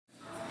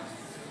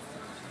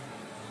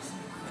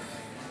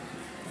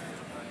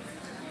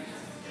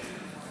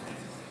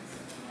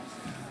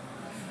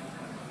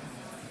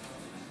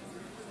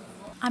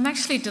I'm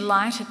actually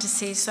delighted to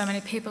see so many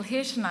people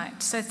here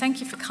tonight, so thank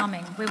you for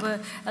coming. We were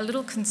a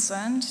little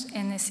concerned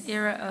in this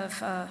era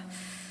of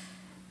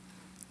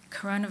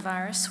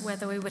coronavirus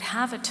whether we would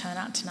have a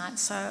turnout tonight,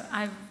 so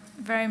I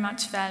very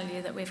much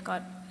value that we've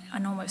got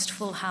an almost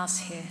full house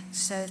here,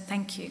 so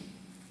thank you.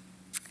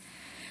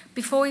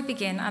 Before we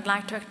begin, I'd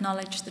like to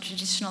acknowledge the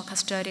traditional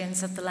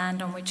custodians of the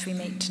land on which we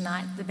meet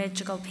tonight, the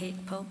Bedjigal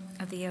people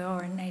of the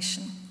Eora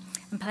Nation,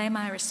 and pay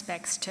my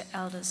respects to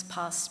elders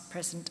past,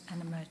 present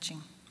and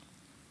emerging.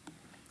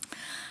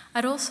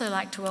 I'd also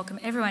like to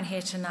welcome everyone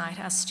here tonight,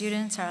 our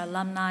students, our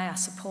alumni, our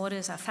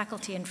supporters, our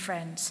faculty and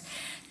friends,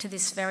 to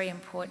this very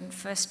important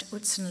first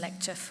UTZON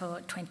lecture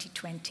for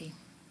 2020.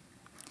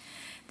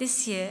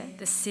 This year,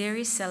 the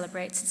series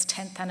celebrates its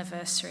 10th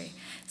anniversary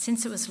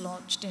since it was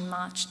launched in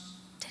March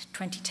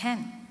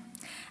 2010.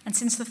 And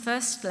since the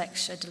first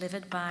lecture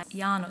delivered by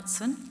Jan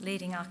UTZON,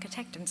 leading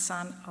architect and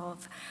son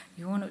of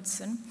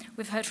UNSW,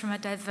 we've heard from a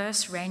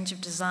diverse range of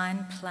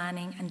design,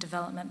 planning and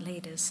development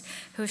leaders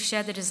who have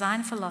shared their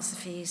design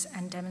philosophies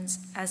and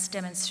as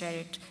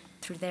demonstrated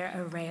through their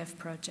array of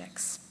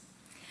projects.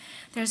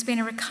 There has been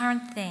a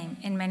recurrent theme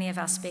in many of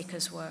our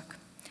speakers' work,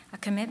 a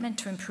commitment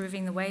to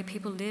improving the way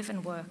people live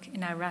and work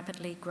in our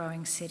rapidly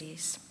growing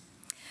cities,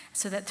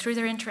 so that through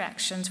their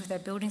interactions with their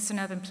buildings and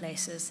urban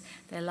places,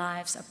 their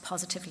lives are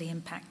positively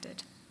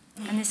impacted.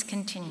 And this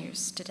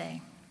continues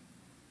today.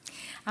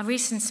 Our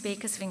recent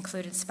speakers have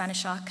included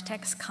Spanish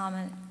architects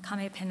Carmen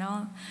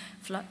Pinol,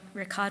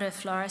 Ricardo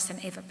Flores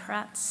and Eva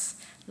Prats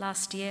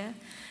last year,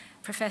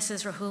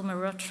 Professors Rahul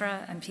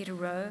Mehrotra and Peter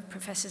Rowe,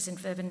 professors in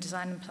urban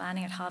design and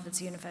planning at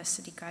Harvard's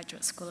University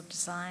Graduate School of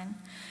Design,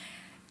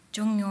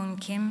 Jung Yoon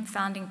Kim,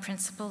 founding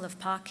principal of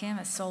Parkim,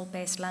 a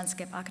Seoul-based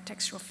landscape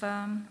architectural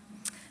firm,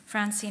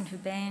 Francine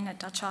Hubain, a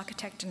Dutch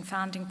architect and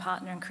founding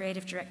partner and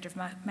creative director of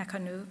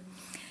Meccano,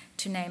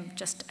 to name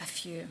just a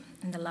few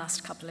in the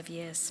last couple of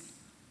years.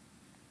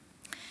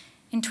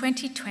 In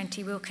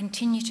 2020, we'll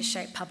continue to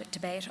shape public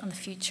debate on the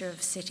future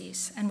of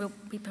cities, and we'll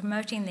be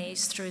promoting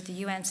these through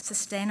the UN's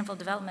Sustainable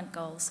Development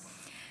Goals,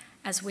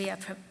 as we are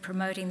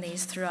promoting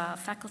these through our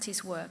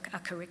faculty's work,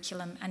 our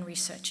curriculum and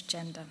research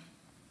agenda.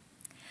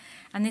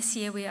 And this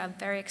year, we are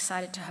very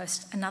excited to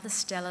host another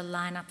stellar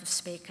lineup of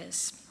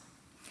speakers.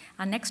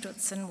 Our next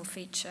UTZON will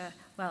feature,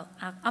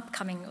 our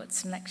upcoming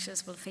UTZON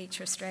lectures will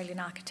feature Australian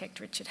architect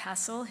Richard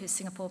Hassell, whose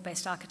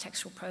Singapore-based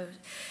architectural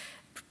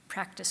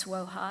practice,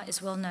 WOHA,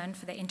 is well known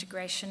for their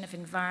integration of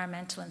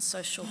environmental and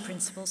social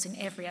principles in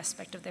every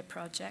aspect of their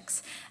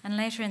projects. And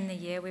later in the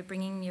year, we're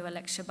bringing you a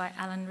lecture by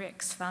Alan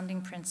Ricks,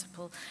 founding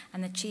principal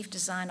and the Chief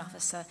Design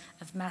Officer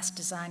of Mass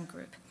Design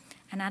Group,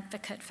 an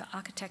advocate for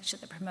architecture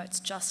that promotes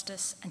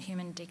justice and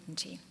human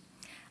dignity.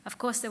 Of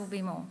course, there will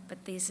be more,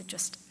 but these are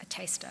just a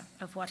taster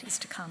of what is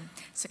to come.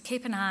 So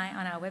keep an eye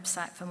on our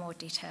website for more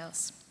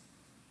details.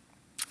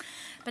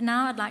 But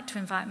now I'd like to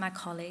invite my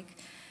colleague,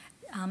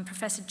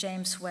 Professor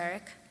James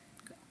Werrick,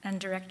 and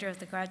Director of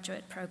the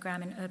Graduate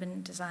Program in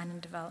Urban Design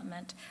and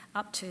Development,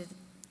 up to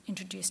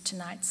introduce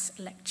tonight's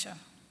lecture.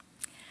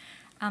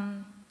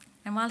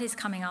 And while he's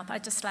coming up,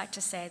 I'd just like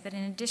to say that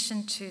in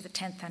addition to the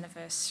 10th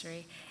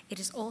anniversary, it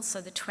is also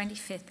the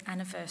 25th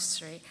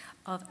anniversary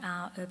of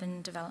our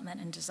Urban Development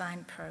and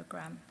Design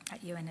program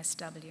at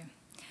UNSW.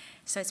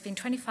 So it's been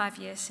 25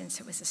 years since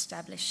it was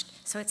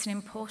established, so it's an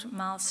important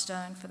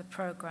milestone for the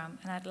program,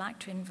 and I'd like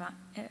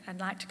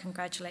to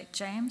congratulate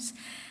James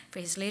for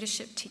his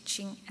leadership,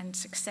 teaching, and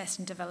success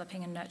in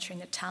developing and nurturing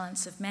the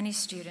talents of many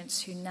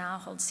students who now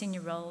hold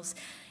senior roles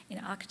in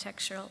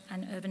architectural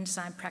and urban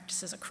design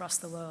practices across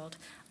the world,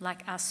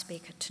 like our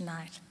speaker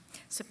tonight.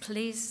 So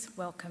please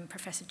welcome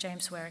Professor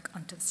James Werrick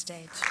onto the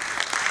stage.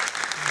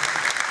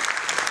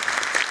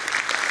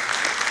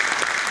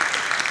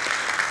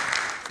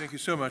 Thank you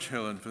so much,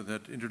 Helen, for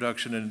that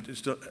introduction. And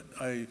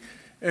I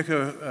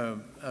echo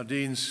our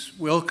Dean's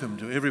welcome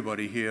to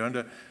everybody here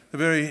under the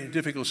very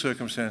difficult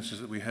circumstances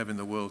that we have in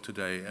the world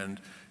today. And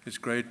it's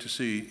great to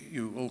see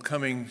you all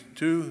coming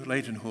to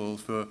Leighton Hall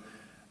for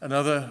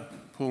another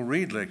Paul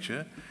Reid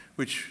Lecture,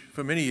 which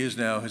for many years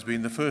now has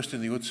been the first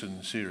in the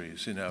UTZON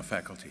series in our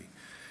faculty.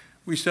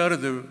 We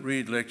started the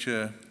Reid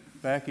Lecture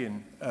back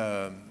in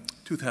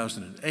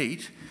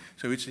 2008,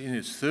 so it's in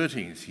its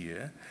 13th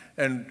year,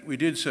 and we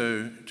did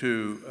so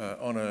to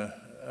honour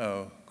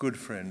our good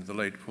friend, the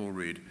late Paul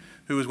Reid,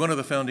 who was one of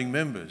the founding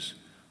members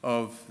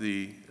of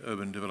the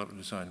Urban Development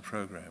Design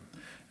program.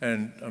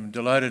 And I'm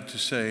delighted to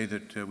say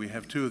that we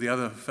have two of the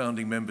other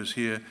founding members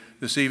here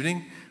this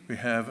evening. We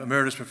have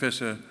Emeritus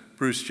Professor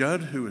Bruce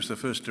Judd, who was the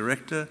first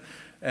director,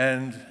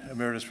 and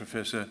Emeritus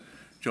Professor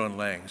John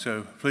Lang.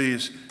 So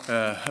please,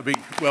 a big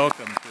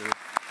welcome to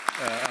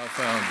our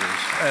founders.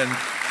 And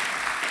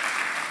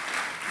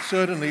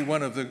certainly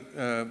one of the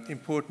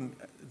important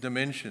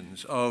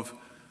dimensions of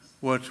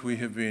what we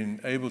have been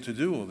able to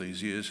do all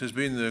these years has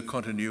been the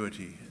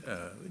continuity,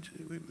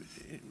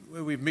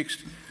 where we've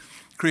mixed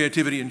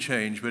creativity and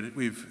change, but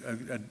we've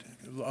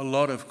a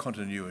lot of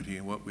continuity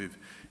in what we've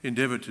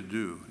endeavoured to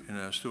do in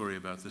our story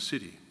about the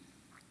city.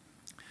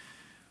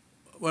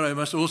 what I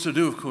must also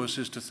do, of course,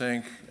 is to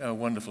thank our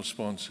wonderful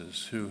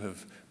sponsors who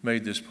have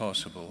made this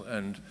possible.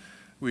 And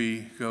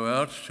we go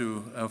out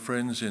to our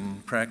friends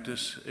in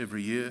practice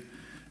every year,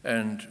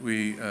 and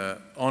we are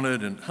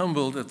honored and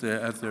humbled at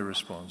their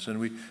response. And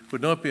we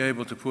would not be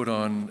able to put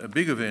on a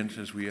big event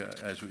as we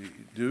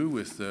do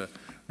with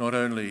not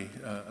only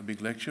a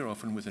big lecture,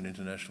 often with an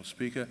international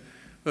speaker,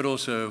 but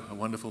also a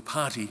wonderful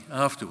party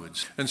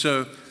afterwards. And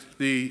so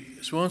the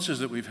sponsors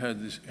that we've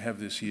have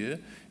this year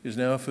is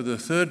now for the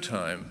third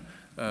time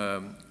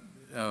our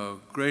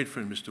great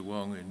friend Mr.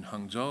 Wong in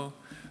Hangzhou,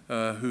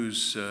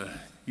 whose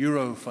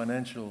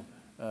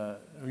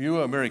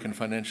Euro-American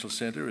Financial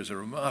Center is a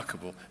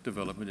remarkable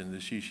development in the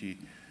Zhizhe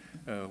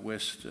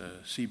West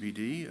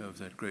CBD of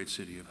that great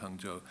city of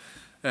Hangzhou.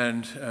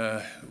 And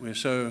we're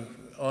so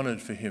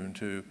honored for him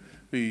to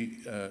be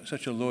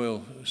such a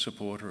loyal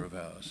supporter of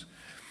ours.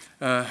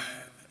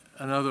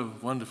 Another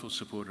wonderful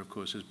supporter, of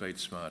course, is Bait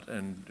Smart,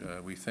 and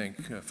we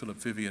thank Philip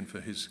Vivian for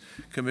his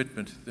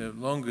commitment. The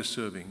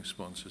longest-serving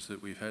sponsors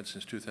that we've had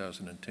since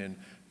 2010,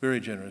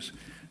 very generous,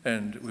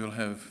 and we'll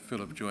have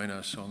Philip join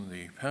us on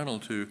the panel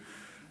to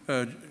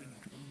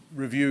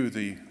review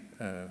the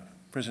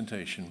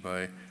presentation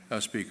by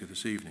our speaker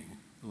this evening,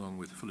 along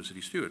with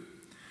Felicity Stewart.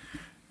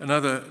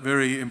 Another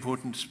very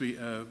important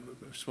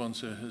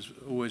sponsor has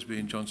always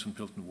been Johnson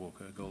Pilton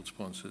Walker, gold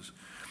sponsors,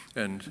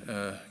 and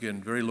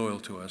again, very loyal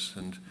to us,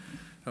 and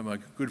my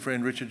good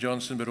friend Richard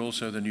Johnson, but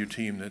also the new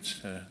team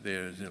that's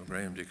there,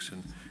 Graham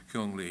Dixon,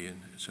 Kyung Lee,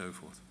 and so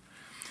forth.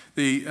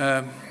 The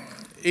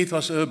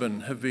Ethos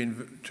Urban have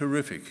been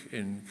terrific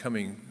in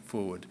coming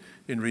forward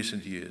in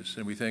recent years,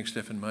 and we thank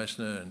Stefan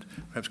Meissner and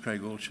perhaps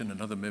Craig Alchin and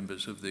other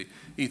members of the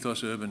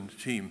Ethos Urban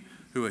team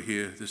who are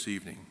here this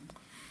evening.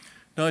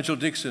 Nigel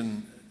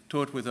Dixon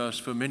taught with us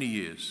for many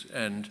years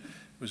and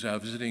was our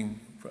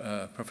visiting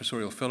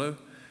professorial fellow,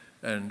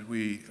 and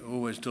we are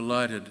always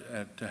delighted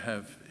to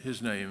have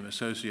his name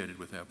associated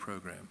with our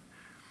program.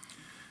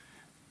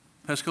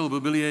 Pascal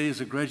Bobillier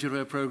is a graduate of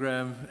our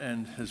program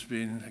and has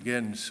been,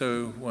 again,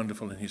 so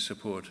wonderful in his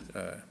support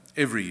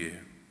every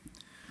year.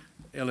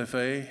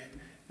 LFA,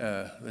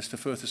 Lester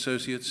Firth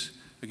Associates,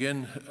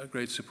 again,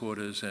 great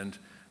supporters, and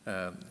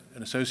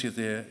an associate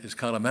there is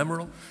Carla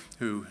Mamerel,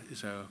 who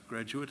is our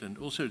graduate and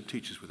also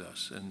teaches with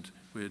us, and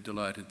we're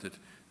delighted that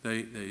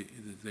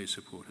they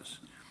support us.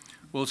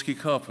 Wolski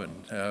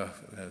Koppen,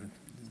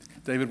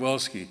 David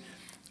Wolski,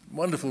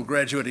 wonderful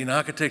graduate in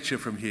architecture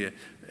from here.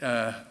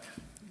 A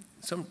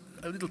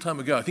little time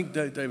ago, I think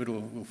David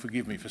will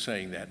forgive me for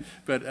saying that,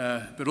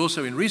 but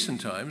also in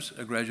recent times,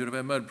 a graduate of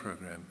our MUD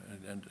program,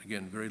 and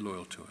again, very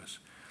loyal to us.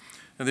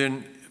 And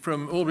then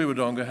from Albury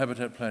Wodonga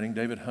Habitat Planning,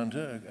 David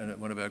Hunter,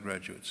 one of our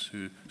graduates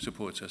who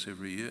supports us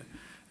every year,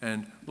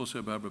 and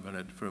also Barbara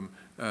Burnett from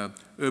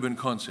Urban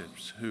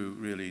Concepts, who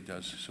really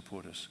does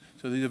support us.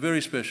 So these are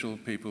very special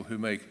people who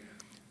make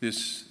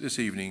this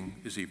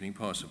evening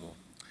possible.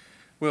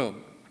 Well,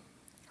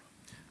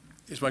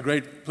 it's my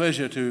great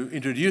pleasure to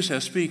introduce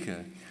our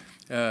speaker.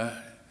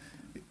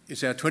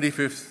 It's our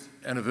 25th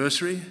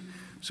anniversary,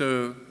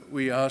 so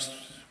we asked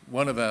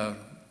one of our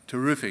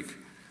terrific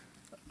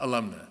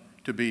alumna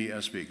to be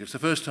our speaker. It's the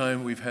first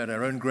time we've had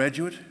our own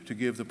graduate to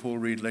give the Paul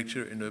Reid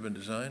Lecture in Urban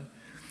Design,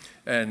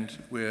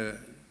 and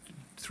we're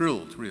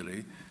thrilled,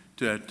 really,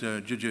 that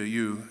Zhizhe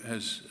Yu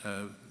has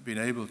been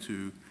able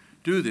to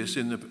do this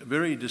in a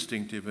very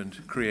distinctive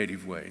and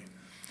creative way.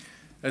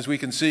 As we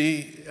can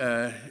see,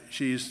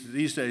 she's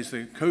these days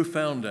the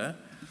co-founder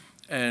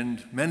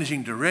and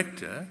managing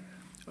director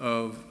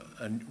of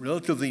a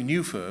relatively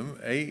new firm,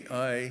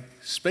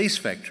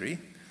 AI.SpaceFactory,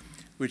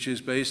 which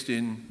is based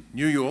in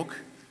New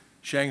York,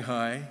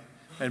 Shanghai,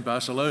 and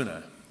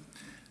Barcelona.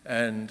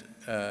 And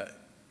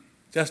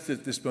just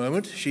at this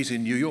moment, she's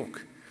in New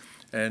York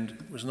and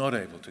was not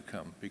able to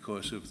come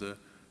because of the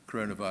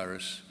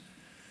coronavirus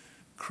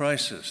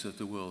crisis that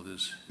the world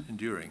is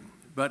enduring.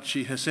 But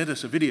she has sent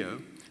us a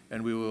video,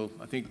 and we will,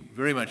 I think,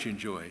 very much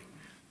enjoy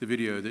the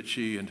video that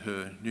she and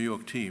her New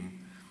York team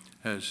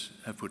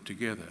have put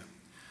together.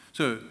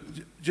 So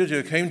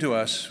Zhizhe came to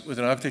us with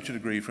an architecture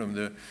degree from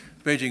the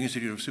Beijing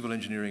Institute of Civil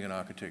Engineering and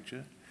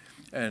Architecture,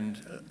 and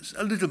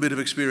a little bit of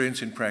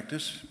experience in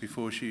practice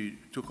before she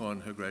took on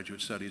her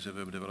graduate studies of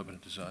urban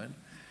development and design.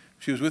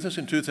 She was with us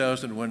in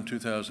 2001,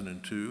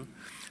 2002.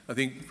 I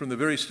think from the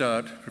very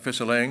start,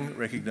 Professor Lang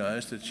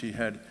recognized that she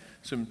had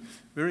some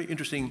very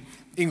interesting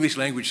English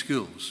language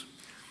skills.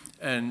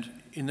 And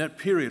in that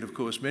period, of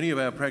course, many of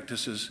our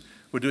practices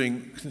were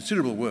doing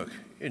considerable work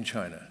in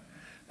China.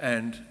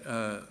 And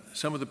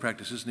some of the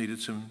practices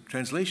needed some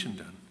translation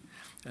done.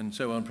 And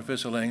so on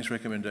Professor Lang's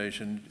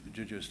recommendation,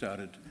 Zhizhe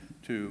started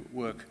to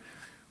work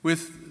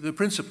with the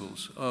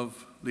principals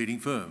of leading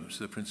firms,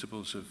 the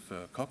principals of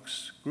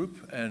Cox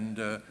Group and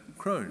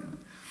Krohn.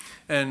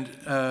 And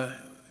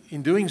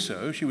in doing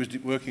so, she was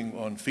working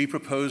on fee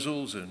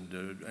proposals and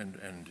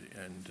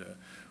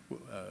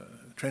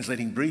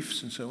translating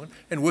briefs and so on,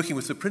 and working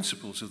with the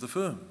principals of the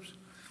firms.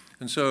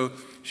 And so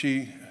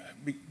she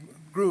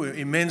grew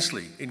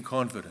immensely in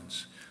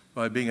confidence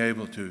by being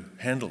able to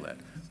handle that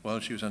while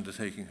she was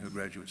undertaking her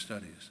graduate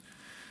studies.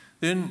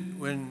 Then,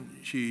 when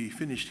she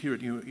finished here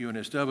at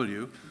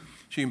UNSW,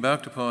 she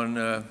embarked upon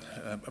a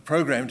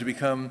program to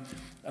become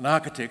an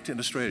architect in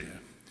Australia.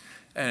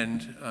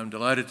 And I'm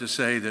delighted to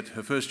say that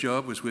her first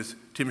job was with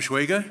Tim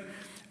Schwager,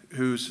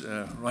 who's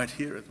right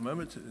here at the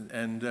moment.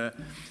 And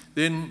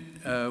then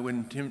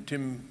when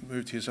Tim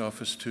moved his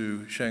office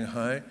to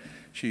Shanghai,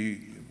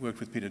 she worked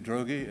with Peter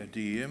Droege at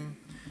DEM.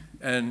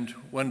 And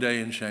one day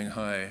in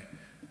Shanghai,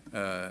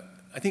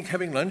 I think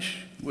having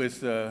lunch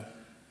with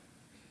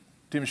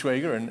Tim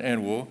Schwager and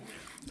Ann War,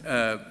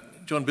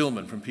 John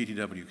Billman from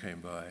PTW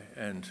came by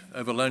and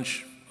over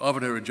lunch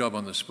offered her a job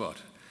on the spot.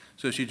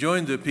 So she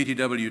joined the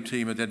PTW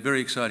team at that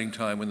very exciting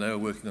time when they were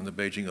working on the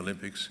Beijing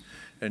Olympics,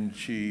 and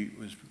she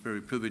was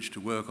very privileged to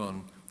work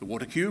on the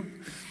water cube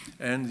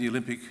and the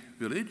Olympic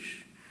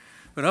Village.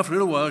 But after a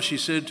little while, she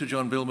said to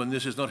John Billman,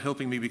 "This is not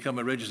helping me become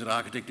a registered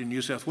architect in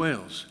New South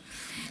Wales.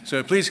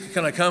 So please,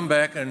 can I come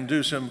back and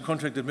do some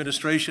contract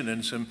administration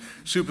and some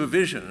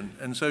supervision?"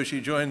 And so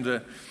she joined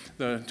the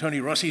Tony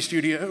Rossi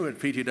studio at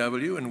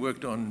PTW and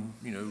worked on,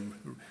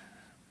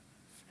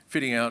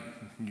 fitting out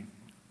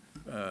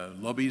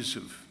lobbies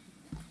of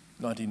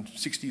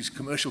 1960s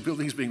commercial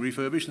buildings being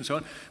refurbished and so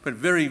on, but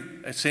very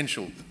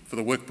essential for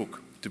the workbook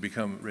to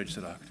become a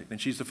registered architect. And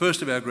she's the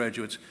first of our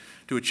graduates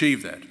to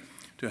achieve that,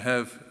 to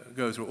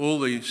go through all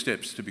the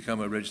steps to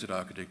become a registered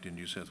architect in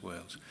New South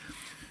Wales.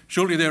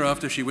 Shortly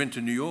thereafter, she went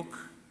to New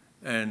York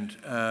and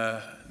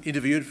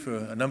interviewed for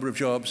a number of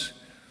jobs,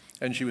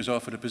 and she was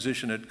offered a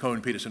position at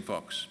Cohen Peterson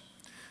Fox.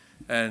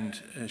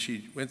 And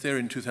she went there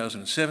in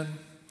 2007.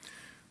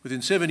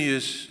 Within 7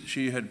 years,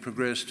 she had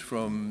progressed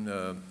from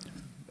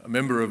a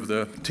member of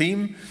the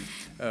team,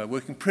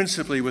 working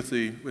principally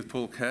with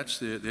Paul Katz,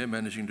 their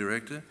managing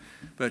director.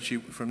 But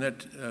from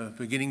that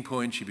beginning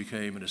point, she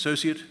became an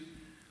associate,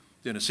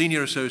 then a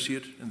senior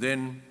associate, and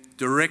then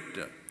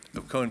director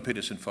of Cohen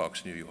Peterson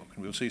Fox, New York.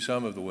 And we'll see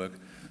some of the work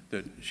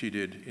that she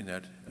did in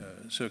that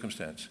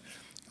circumstance,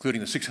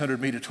 including the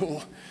 600-meter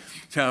tall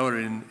tower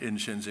in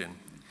Shenzhen,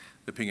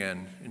 the Ping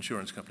An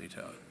Insurance Company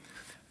tower.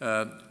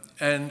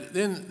 And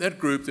then that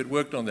group that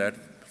worked on that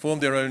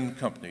formed their own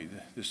company,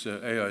 this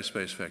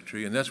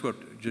AI.SpaceFactory, and that's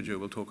what Zhizhe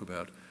will talk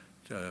about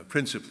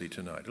principally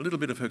tonight. A little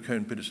bit of her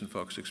Cohen Peterson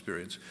Fox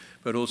experience,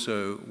 but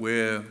also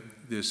where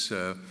this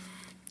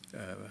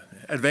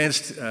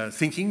advanced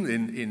thinking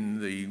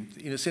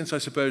in a sense, I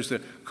suppose, the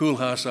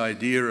Koolhaas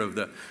idea of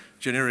the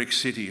generic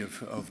city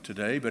of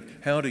today, but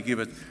how to give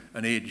it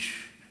an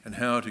edge and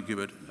how to give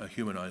it a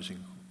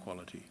humanizing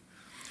quality.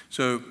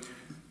 So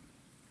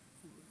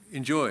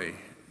enjoy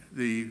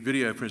the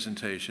video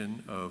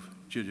presentation of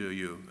Zhizhe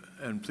Yu,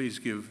 and please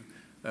give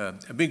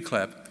a big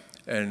clap,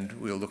 and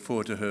we'll look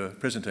forward to her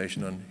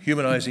presentation on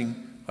humanizing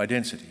high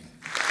density.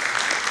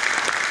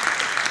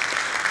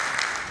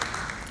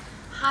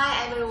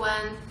 Hi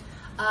everyone.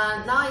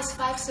 Now it's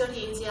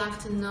 5:30 in the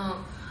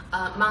afternoon,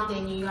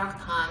 Monday, New York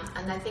time,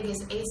 and I think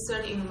it's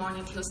 8:30 in the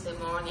morning, Tuesday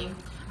morning.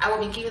 I will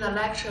be giving a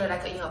lecture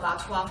in about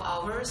 12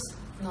 hours,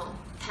 no,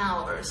 10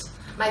 hours.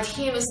 My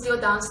team is still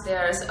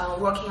downstairs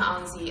working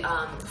on the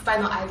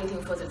final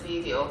editing for the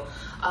video.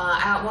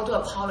 I want to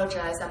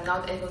apologize, I'm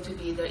not able to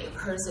be there in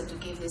person to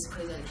give this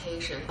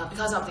presentation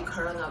because of the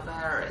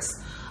coronavirus,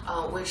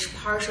 which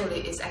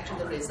partially is actually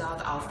the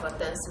result of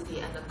density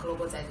and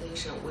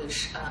globalization,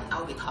 which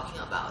I'll be talking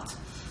about.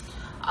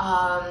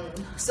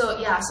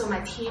 So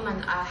my team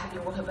and I have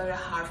been working very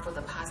hard for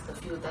the past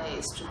few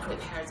days to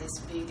prepare this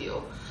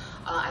video.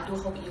 I do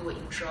hope you will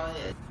enjoy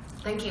it.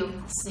 Thank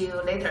you. See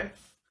you later.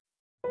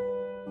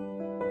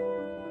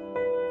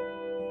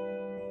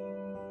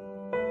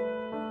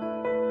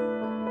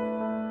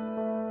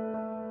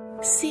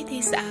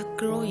 Cities are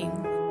growing.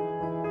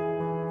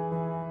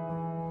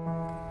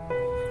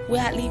 We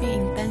are living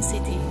in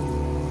density.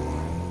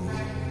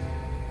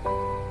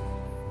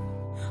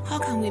 How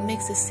can we make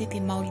the city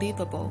more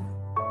livable?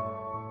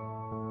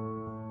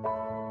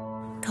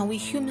 Can we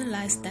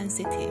humanize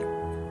density?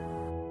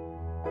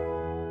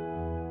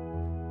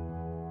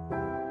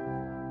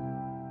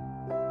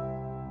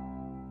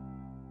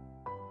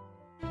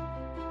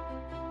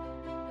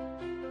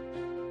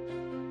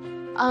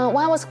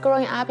 When I was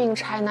growing up in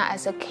China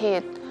as a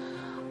kid,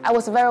 I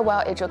was very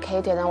well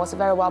educated and I was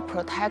very well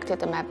protected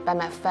by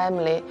my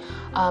family.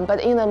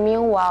 But in the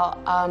meanwhile,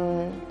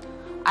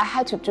 I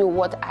had to do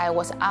what I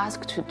was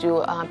asked to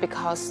do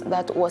because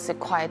that was a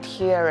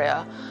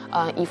criteria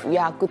if you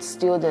are a good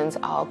student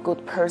or a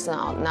good person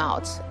or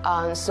not.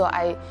 So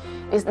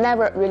it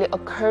never really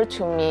occurred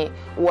to me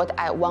what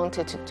I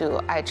wanted to do.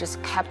 I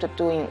just kept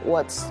doing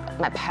what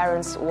my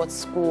parents, what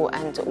school,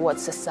 and what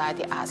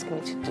society asked me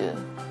to do.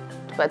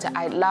 But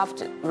I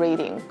loved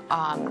reading.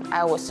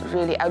 I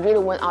really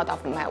went out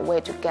of my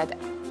way to get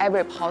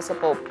every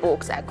possible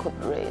books I could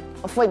read.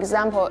 For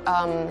example,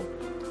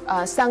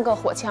 三个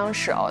火枪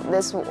手.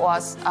 This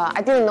was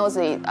I didn't know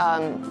the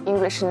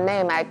English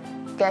name. I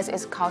guess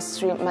it's called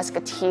Three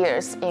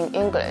Musketeers in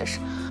English.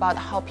 About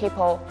how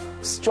people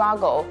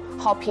struggle,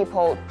 how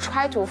people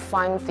try to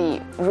find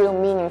the real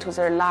meaning to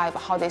their life,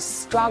 how they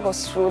struggle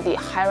through the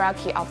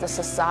hierarchy of the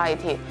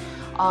society.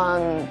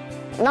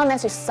 not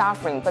necessarily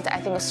suffering, but I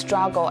think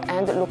struggle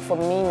and look for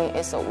meaning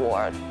is a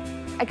word.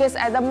 I guess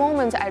at the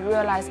moment I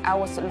realized I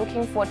was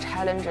looking for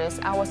challenges.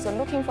 I was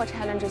looking for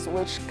challenges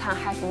which can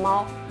have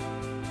more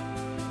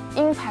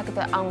impact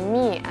on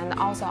me and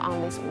also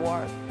on this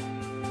world.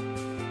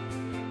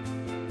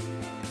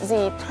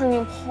 The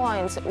turning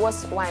point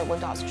was when I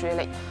went to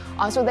Australia.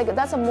 So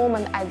that's a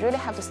moment I really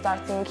have to start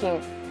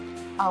thinking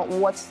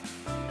what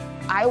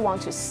I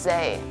want to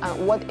say,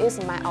 what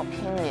is my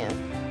opinion.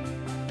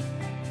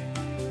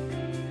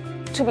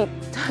 To be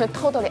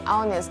totally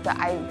honest,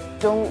 I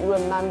don't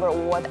remember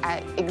what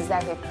I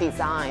exactly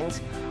designed.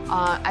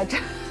 I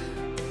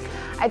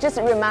guess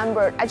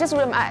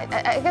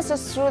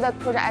through that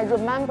project, I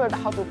remembered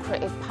how to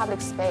create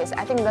public space.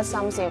 I think that's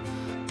something,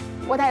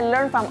 what I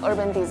learned from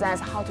urban design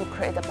is how to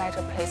create a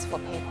better place for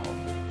people.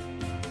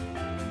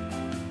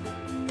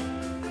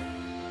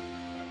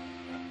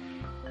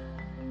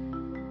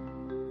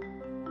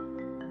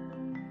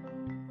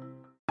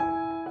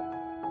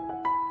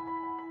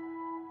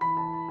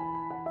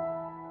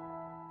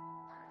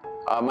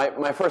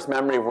 My first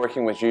memory of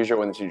working with Zhizhe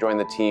when she joined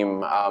the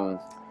team,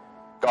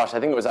 gosh, I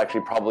think it was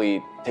actually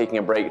probably taking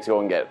a break to go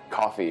and get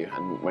coffee,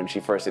 and when she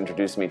first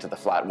introduced me to the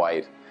flat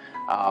white.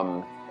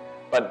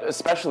 But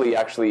especially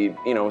actually,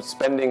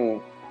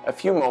 spending a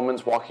few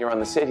moments walking around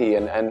the city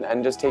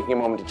and just taking a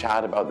moment to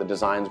chat about the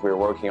designs we were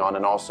working on,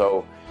 and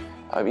also,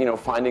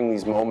 finding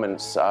these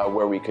moments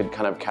where we could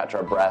kind of catch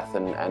our breath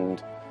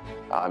and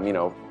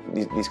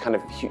these kind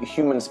of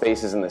human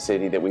spaces in the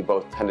city that we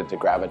both tended to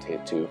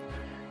gravitate to.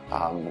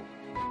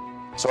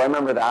 So I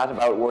remember that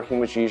about working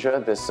with Zhizhe.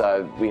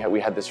 We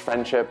had this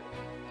friendship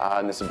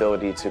and this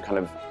ability to kind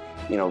of,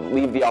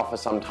 leave the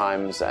office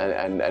sometimes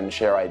and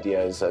share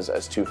ideas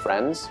as two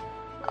friends.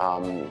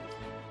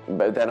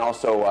 But then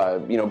also,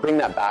 bring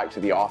that back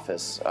to the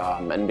office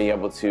and be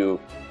able to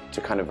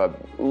kind of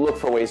look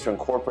for ways to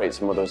incorporate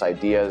some of those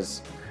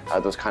ideas,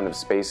 those kind of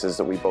spaces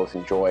that we both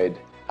enjoyed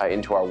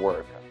into our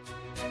work.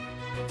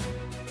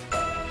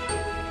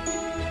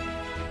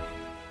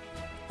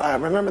 I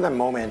remember the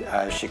moment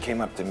she came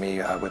up to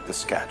me with the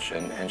sketch,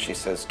 and she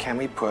says, "Can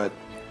we put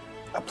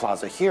a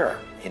plaza here?"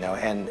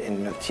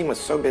 And the team was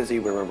so busy.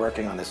 We were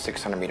working on this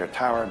 600-meter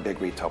tower, big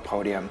retail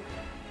podium.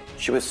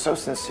 She was so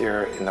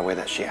sincere in the way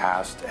that she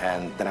asked,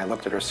 and then I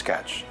looked at her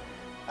sketch.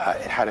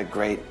 It had a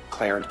great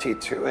clarity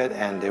to it,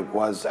 and it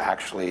was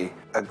actually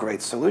a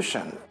great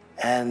solution.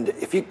 And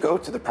if you go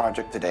to the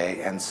project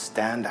today and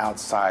stand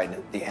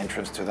outside the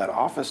entrance to that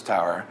office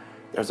tower,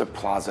 there's a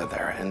plaza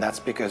there, and that's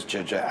because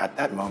Zhizhe at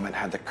that moment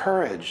had the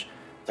courage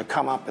to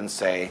come up and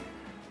say,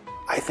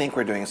 "I think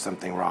we're doing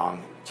something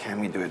wrong.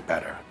 Can we do it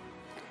better?"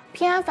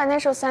 PN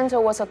Financial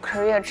Center was a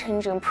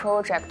career-changing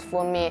project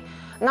for me,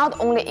 not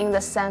only in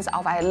the sense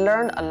of I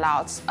learned a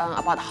lot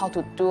about how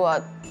to do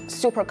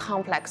super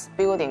complex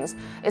buildings.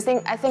 I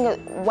think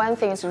one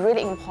thing is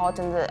really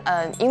important,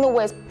 in a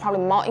way it's probably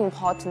more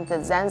important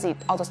than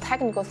all those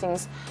technical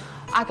things.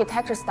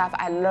 Architecture stuff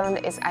I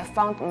learned is I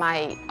found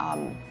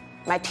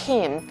my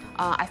team,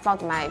 I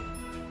found my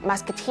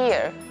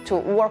musketeer to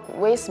work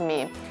with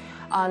me.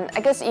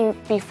 I guess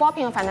before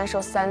being a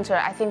financial center,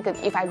 I think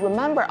that if I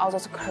remember all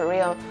those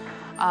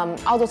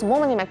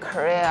moments in my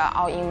career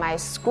or in my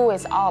school,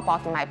 it's all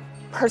about my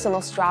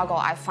personal struggle.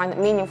 I find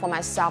meaning for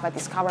myself. I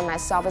discover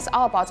myself. It's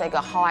all about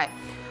how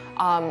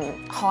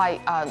I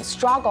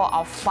struggle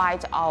or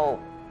fight or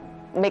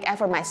make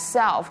effort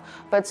myself.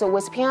 But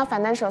with PN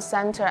Financial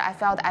Center, I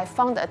felt I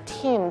found a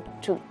team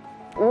to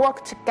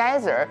work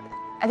together.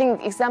 I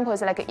think example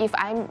is like if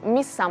I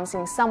miss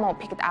something, someone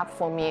will pick it up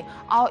for me,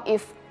 or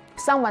if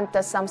someone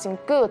does something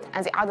good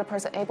and the other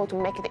person able to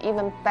make it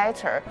even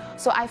better.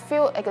 So I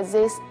feel like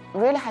this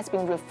really has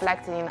been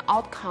reflected in the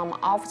outcome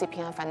of the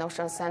PN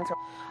Financial Center.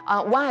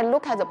 When I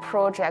look at the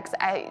projects,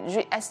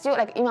 I still,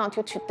 like even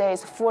until today,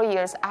 4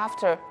 years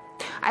after,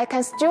 I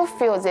can still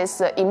feel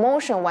this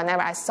emotion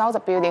whenever I saw the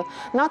building,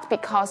 not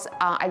because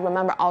I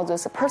remember all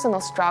those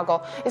personal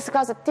struggle, it's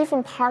because the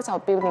different parts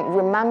of the building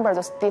remember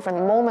those different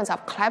moments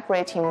of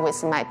collaborating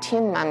with my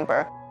team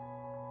member.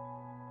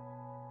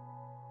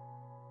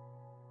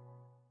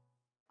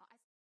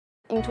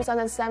 In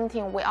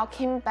 2017, we all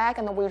came back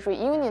and we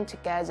reunion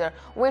together,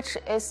 which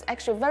is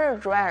actually very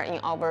rare in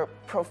our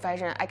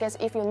profession. I guess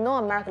if you know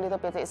America a little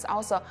bit, it's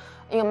also,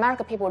 in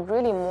America, people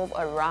really move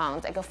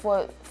around. Like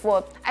for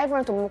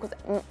everyone to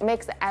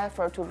make the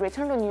effort to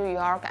return to New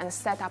York and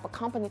set up a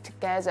company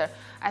together,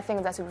 I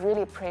think that's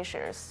really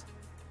precious.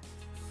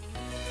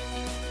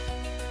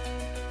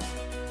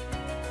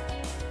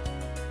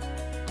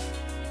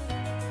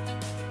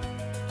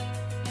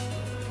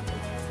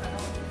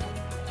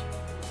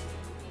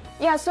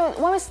 Yeah, so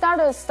when we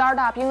started a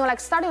startup, like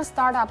starting a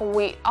startup,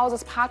 all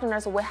those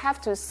partners, we have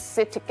to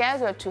sit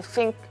together to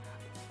think,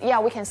 yeah,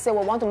 we can say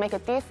we want to make a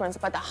difference,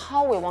 but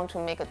how we want to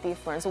make a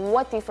difference,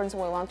 what difference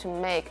we want to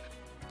make.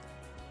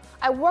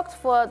 I worked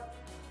for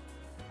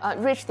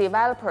rich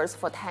developers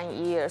for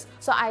 10 years,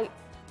 so I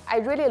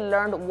really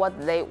learned what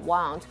they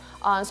want.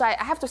 So I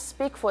have to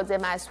speak for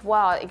them as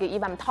well.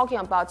 If I'm talking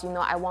about,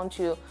 I want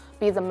to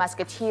be the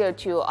musketeer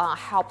to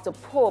help the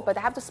poor, but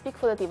I have to speak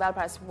for the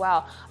developer as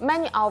well.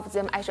 Many of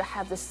them actually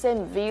have the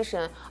same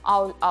vision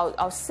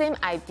or same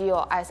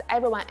ideal as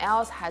everyone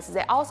else has.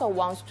 They also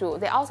want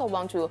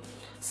to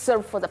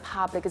serve for the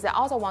public. They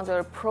also want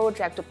their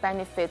project to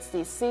benefit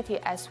the city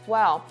as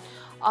well.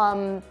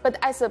 But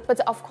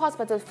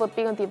for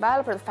being a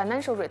developer, the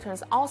financial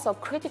returns also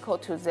critical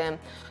to them.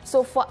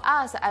 So for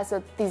us as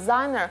a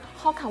designer,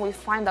 how can we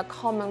find a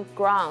common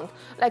ground,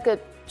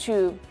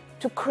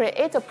 to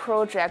create a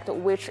project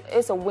which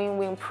is a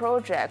win-win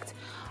project?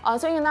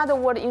 So in other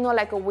words,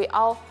 we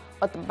all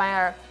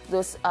admire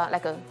those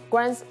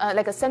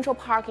like a Central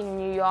Park in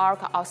New York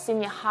or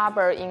Sydney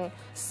Harbor in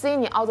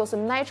Sydney, all those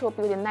natural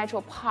beauty,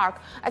 natural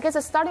park. I guess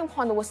the starting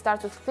point we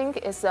start to think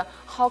is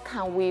how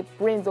can we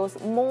bring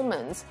those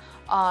moments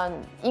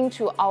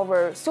into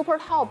our super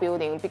tall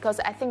building? Because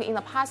I think in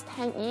the past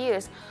 10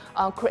 years,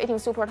 creating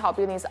super tall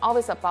buildings is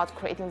always about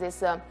creating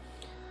this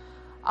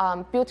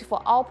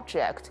beautiful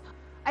object.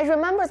 I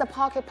remember the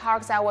pocket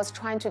parks I was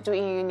trying to do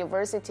in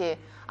university,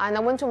 and I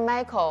went to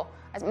Michael.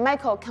 I said,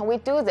 Michael, can we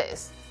do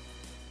this?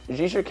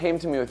 Zhizhe came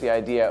to me with the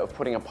idea of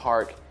putting a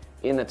park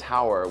in the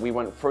tower. We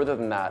went further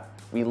than that.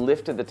 We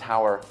lifted the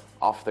tower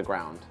off the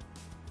ground.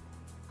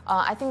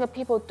 I think that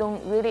people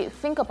don't really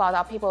think about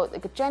that. People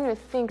generally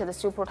think the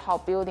super tall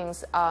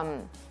buildings are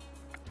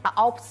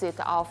opposite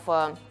of,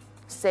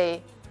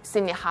 say,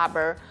 Sydney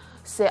Harbor,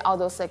 say all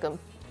those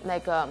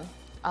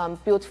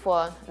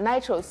beautiful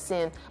natural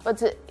scene.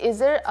 But is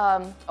there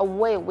a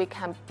way we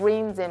can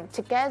bring them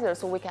together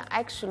so we can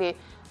actually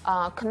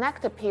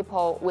connect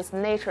people with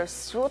nature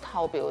through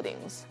tall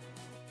buildings?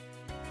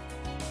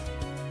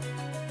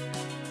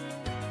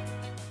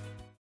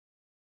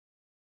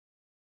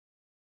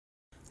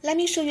 Let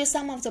me show you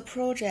some of the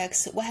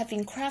projects we have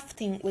been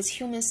crafting with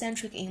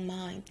human-centric in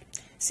mind.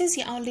 Since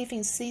you all live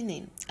in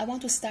Sydney, I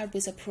want to start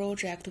with a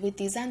project we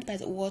designed by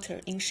the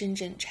water in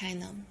Shenzhen,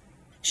 China.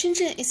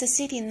 Shenzhen is a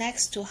city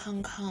next to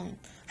Hong Kong,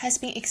 has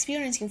been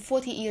experiencing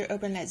 40-year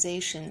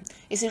urbanization,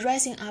 is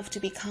rising up to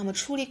become a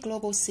truly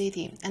global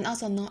city and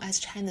also known as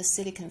China's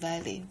Silicon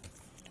Valley.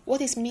 What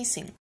is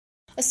missing?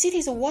 A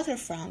city's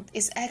waterfront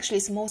is actually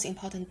its most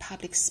important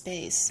public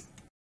space.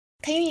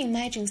 Can you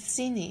imagine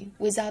Sydney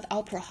without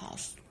Opera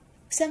House?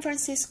 San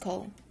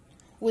Francisco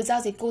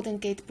without the Golden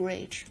Gate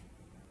Bridge?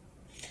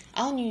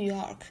 Or New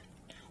York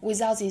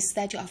without the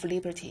Statue of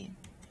Liberty?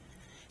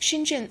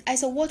 Shenzhen,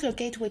 as a water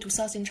gateway to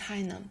southern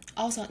China,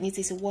 also needs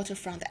its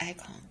waterfront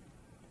icon.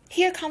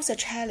 Here comes the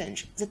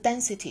challenge, the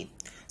density.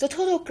 The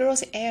total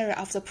gross area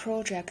of the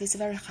project is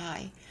very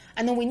high,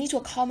 and we need to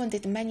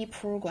accommodate many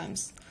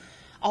programs: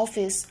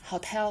 office,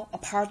 hotel,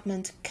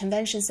 apartment,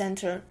 convention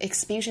center,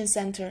 exhibition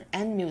center,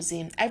 and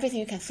museum, everything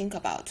you can think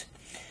about.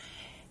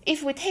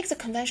 If we take the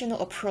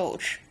conventional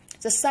approach,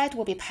 the site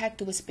will be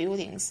packed with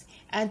buildings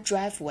and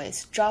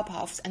driveways,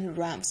 drop-offs, and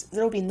ramps.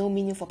 There will be no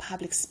meaningful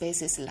public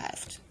spaces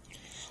left.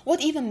 What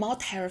even more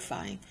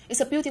terrifying is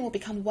the building will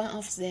become one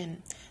of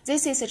them.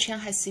 This is the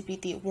Shanghai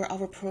CBD where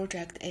our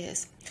project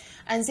is,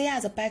 and they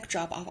are the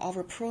backdrop of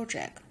our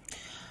project.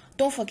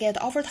 Don't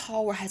forget, our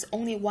tower has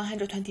only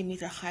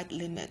 120-meter height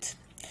limit.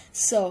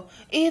 So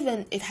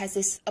even it has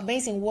this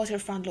amazing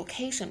waterfront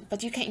location,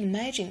 but you can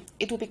imagine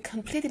it will be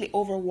completely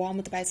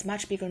overwhelmed by its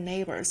much bigger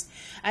neighbors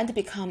and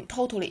become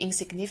totally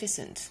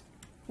insignificant.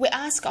 We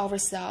ask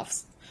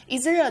ourselves,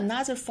 is there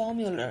another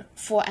formula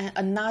for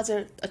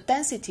another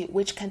density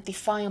which can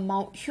define a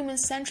more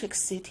human-centric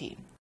city?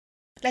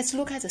 Let's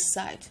look at the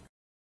site.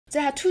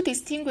 There are two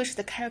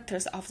distinguished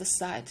characters of the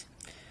site.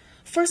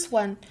 First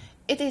one,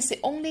 it is the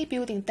only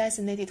building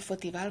designated for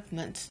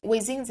development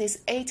within this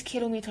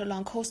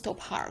 8-kilometer-long coastal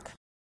park.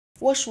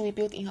 What should we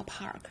build in a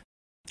park?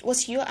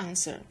 What's your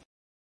answer?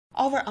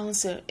 Our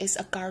answer is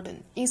a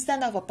garden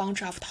instead of a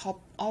bunch of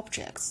top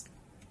objects.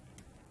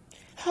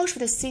 How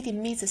should the city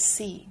meet the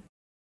sea?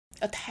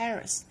 A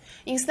terrace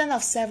instead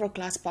of several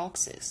glass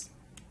boxes.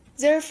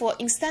 Therefore,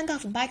 instead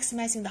of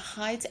maximizing the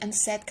height and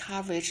set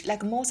coverage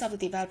like most of the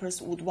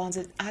developers would want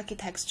the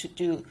architects to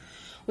do,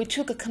 we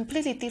took a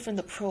completely different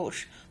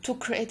approach to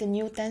create a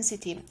new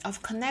density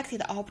of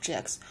connected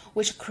objects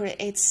which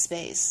creates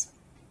space.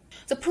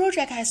 The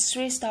project has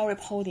 3-story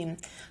podium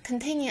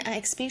containing an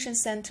exhibition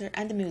center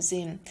and a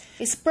museum.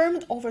 It's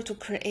bermed over to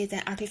create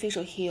an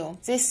artificial hill.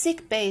 This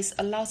thick base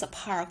allows the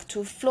park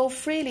to flow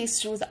freely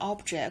through the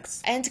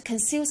objects and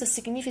conceals a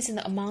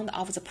significant amount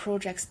of the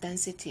project's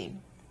density.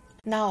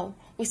 Now,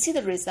 we see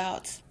the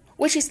result,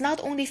 which is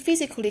not only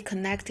physically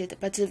connected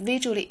but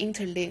visually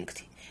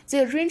interlinked.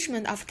 The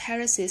arrangement of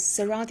terraces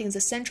surrounding the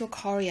central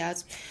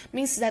courtyards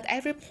means that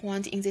every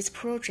point in this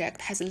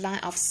project has a line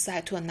of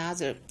sight to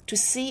another, to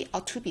see or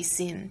to be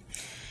seen.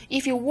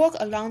 If you walk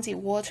along the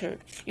water,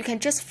 you can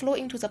just flow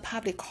into the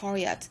public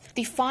courtyard,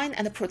 defined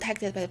and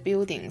protected by the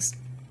buildings.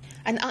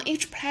 And on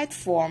each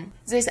platform,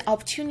 there is an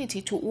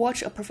opportunity to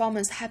watch a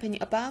performance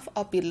happening above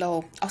or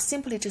below, or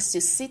simply just to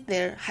sit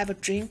there, have a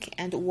drink,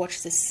 and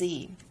watch the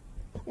sea.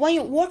 When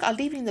you walk or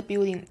live in the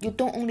building, you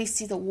don't only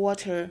see the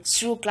water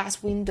through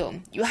glass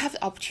window. You have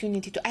the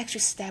opportunity to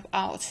actually step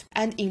out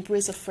and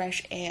embrace the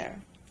fresh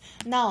air.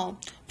 Now,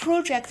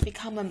 projects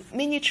become a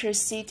miniature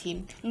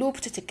city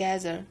looped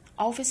together.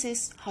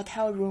 Offices,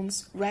 hotel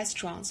rooms,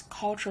 restaurants,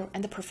 cultural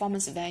and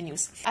performance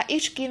venues are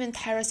each given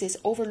terraces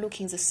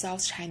overlooking the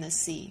South China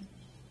Sea.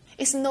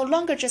 It's no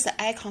longer just an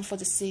icon for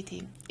the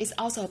city, it's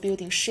also a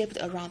building shaped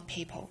around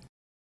people.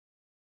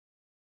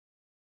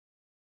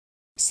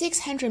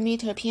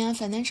 600-meter Ping An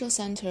Financial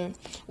Center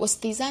was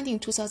designed in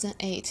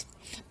 2008.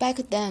 Back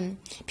then,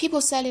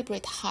 people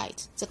celebrate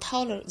height, the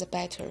taller the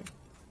better.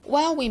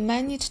 While we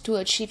managed to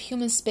achieve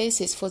human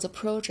spaces for the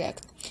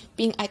project,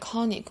 being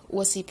iconic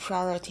was the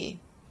priority.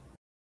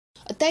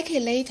 A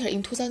decade later,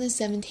 in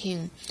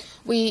 2017,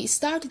 we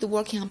started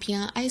working on Ping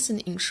An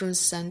Eisen Insurance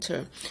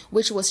Center,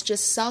 which was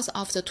just south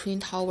of the Twin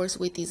Towers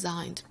we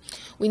designed.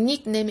 We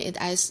nicknamed it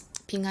as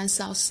Ping An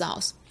South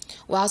South.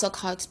 We also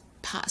call it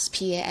PASS,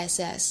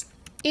 P-A-S-S.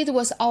 It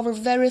was our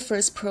very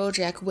first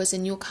project with a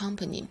new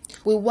company.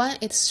 We won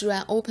it through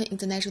an open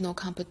international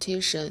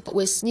competition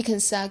with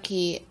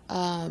Nikansaki,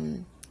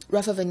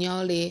 Rafa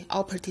Vignoli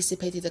all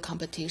participated in the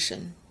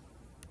competition.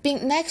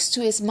 Being next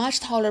to its much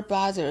taller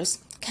brothers,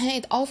 can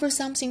it offer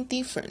something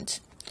different?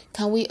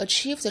 Can we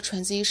achieve the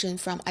transition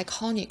from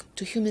iconic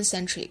to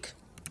human-centric?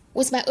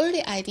 With my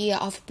early idea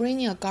of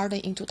bringing a garden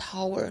into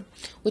tower,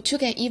 we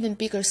took an even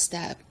bigger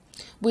step.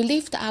 We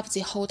lift up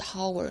the whole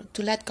tower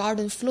to let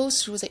garden flow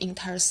through the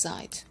entire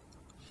site.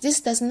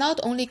 This does not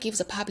only give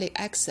the public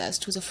access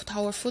to the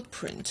tower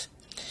footprint,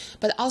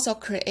 but also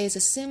creates a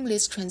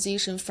seamless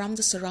transition from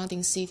the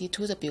surrounding city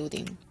to the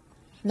building.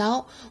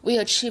 Now, we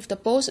achieved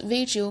both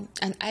visual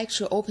and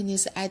actual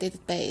openness added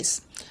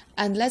base,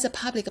 and let the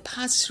public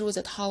pass through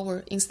the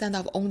tower instead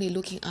of only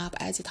looking up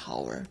at the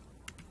tower.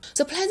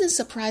 The pleasant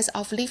surprise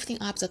of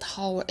lifting up the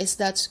tower is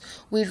that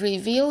we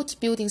revealed the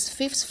building's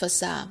fifth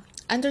facade,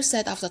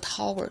 underside of the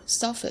tower,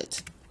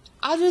 soffit.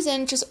 Other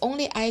than just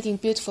only adding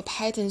beautiful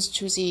patterns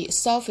to the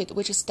soffit,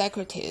 which is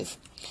decorative,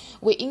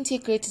 we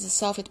integrated the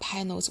soffit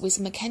panels with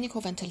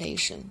mechanical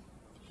ventilation.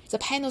 The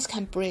panels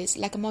can breathe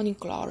like morning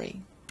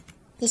glory.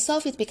 The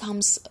soffit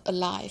becomes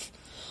alive,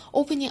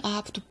 opening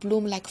up to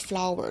bloom like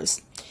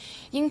flowers,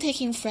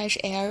 intaking fresh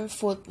air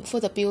for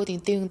the building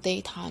during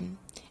daytime,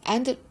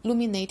 and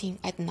illuminating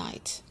at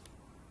night.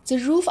 The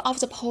roof of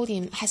the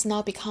podium has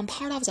now become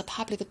part of the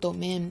public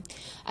domain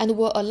and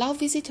will allow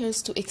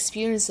visitors to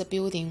experience the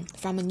building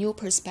from a new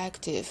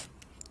perspective,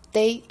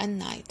 day and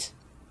night.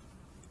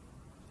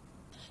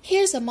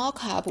 Here's a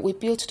mock-up we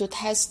built to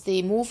test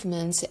the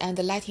movements and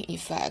the lighting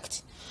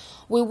effect.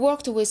 We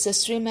worked with the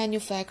 3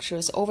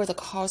 manufacturers over the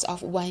course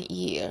of 1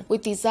 year. We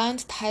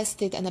designed,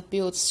 tested, and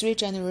built 3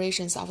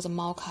 generations of the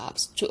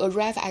mock-ups to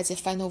arrive at the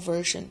final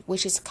version,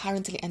 which is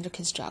currently under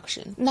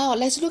construction. Now,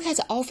 let's look at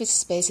the office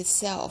space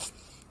itself.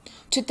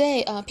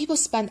 Today, people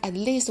spend at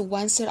least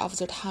 1/3 of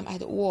their time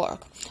at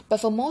work,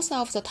 but for most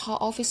of the tall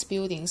office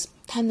buildings,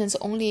 tenants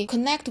only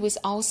connect with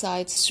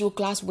outside through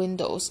glass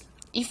windows.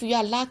 If you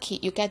are lucky,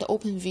 you get an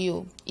open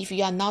view. If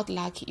you are not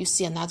lucky, you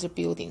see another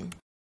building.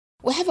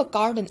 We have a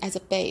garden as a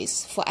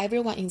base for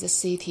everyone in the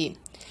city.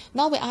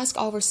 Now we ask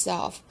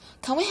ourselves,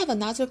 can we have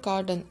another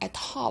garden at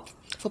top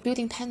for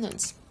building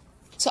tenants?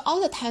 So all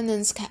the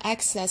tenants can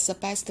access the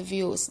best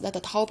views that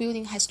the tall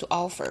building has to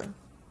offer.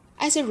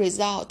 As a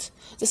result,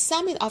 the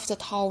summit of the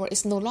tower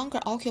is no longer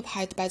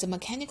occupied by the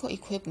mechanical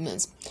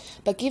equipment,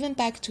 but given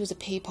back to the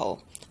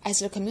people as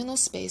their communal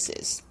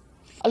spaces.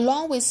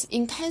 Along with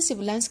intensive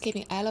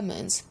landscaping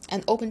elements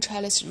and open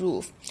trellis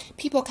roof,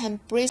 people can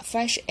breathe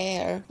fresh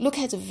air, look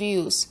at the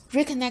views,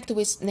 reconnect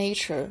with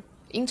nature,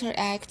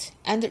 interact,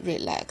 and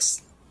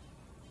relax.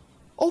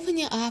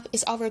 Opening up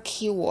is our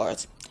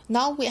keyword.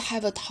 Now we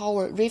have a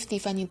tower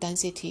redefining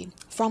density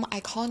from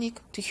iconic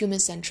to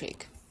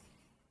human-centric.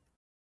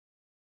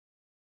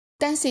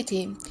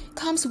 Density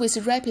comes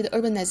with rapid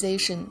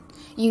urbanization,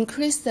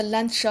 increased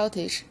land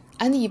shortage,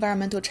 and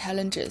environmental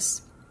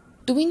challenges.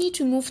 Do we need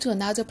to move to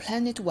another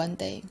planet one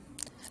day?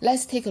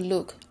 Let's take a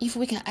look if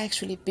we can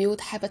actually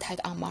build habitat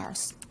on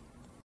Mars.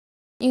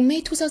 In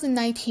May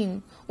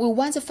 2019, we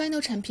won the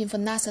final champion for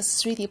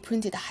NASA's 3D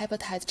printed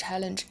habitat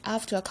challenge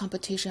after a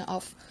competition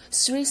of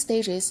 3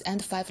 stages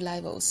and 5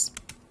 levels.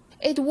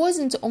 It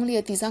wasn't only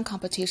a design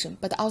competition,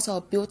 but also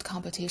a build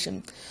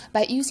competition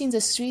by using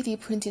the 3D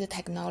printed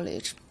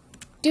technology.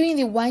 During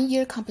the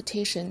 1-year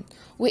competition,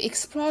 we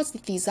explored the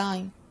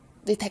design,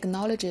 the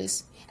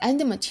technologies, and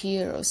the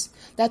materials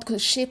that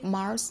could shape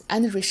Mars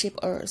and reshape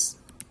Earth.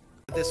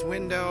 This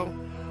window,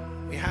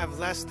 we have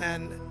less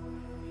than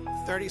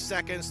 30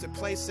 seconds to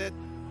place it.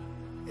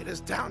 It is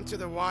down to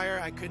the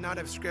wire. I could not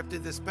have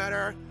scripted this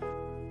better.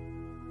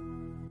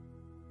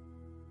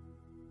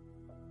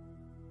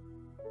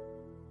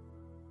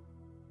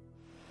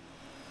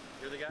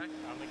 You're the guy?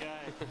 I'm the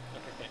guy.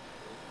 Okay.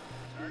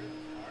 Started?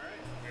 All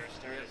right.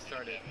 We're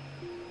started.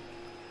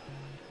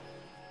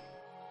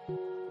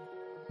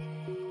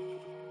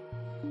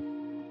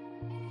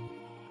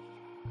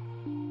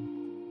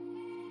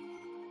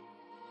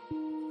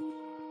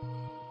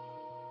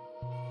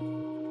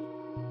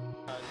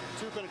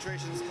 Two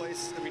penetrations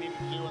placed that we needed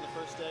to do on the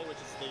first day, which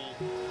is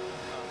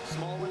the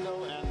small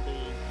window and the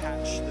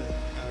hatch,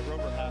 the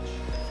rover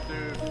hatch.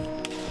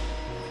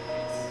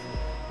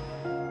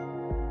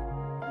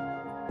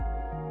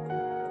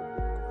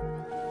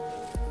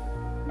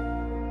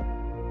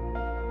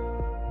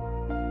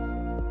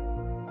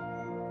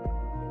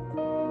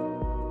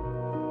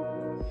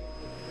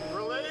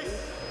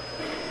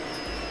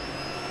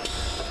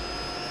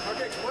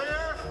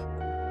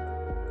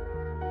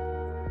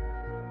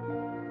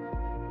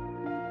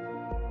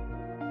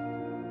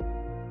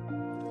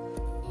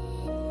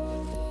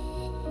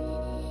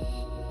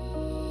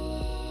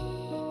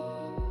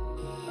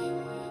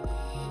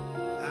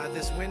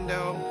 this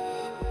window.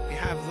 We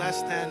have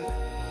less than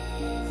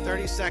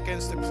 30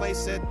 seconds to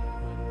place it.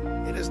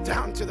 It is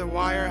down to the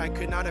wire. I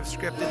could not have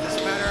scripted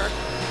this better.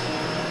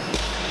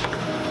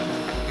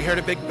 We heard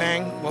a big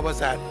bang. What was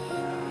that?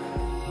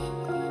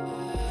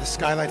 The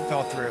skylight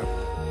fell through.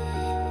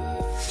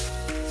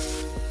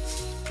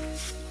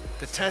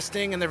 The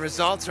testing and the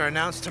results are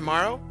announced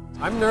tomorrow.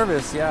 I'm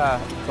nervous, yeah,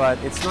 but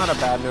it's not a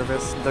bad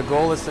nervous. The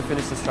goal is to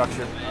finish the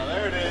structure. Oh,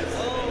 there it is.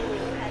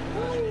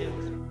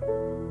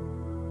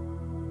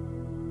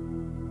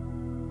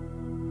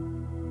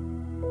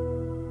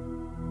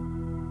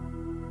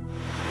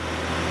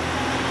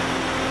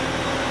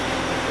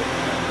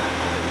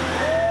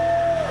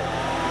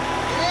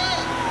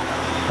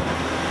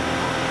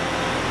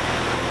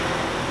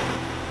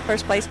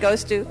 First place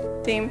goes to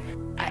team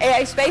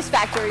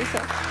AI.SpaceFactory. So.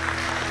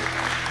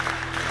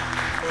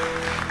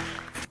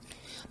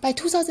 By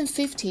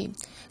 2050,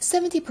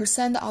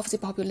 70% of the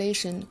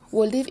population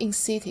will live in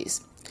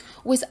cities.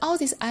 With all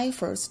these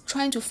efforts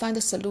trying to find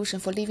a solution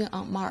for living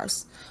on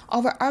Mars,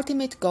 our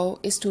ultimate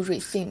goal is to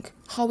rethink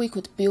how we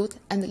could build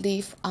and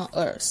live on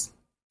Earth.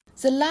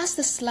 The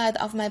last slide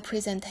of my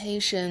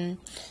presentation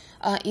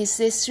is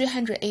this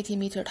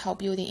 380-meter tall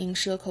building in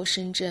Shekou,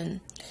 Shenzhen.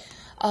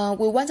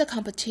 We won the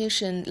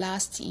competition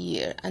last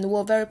year, and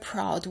we're very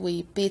proud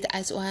we beat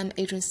UTZON,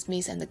 Adrian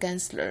Smith, and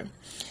Gensler.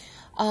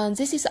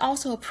 This is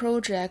also a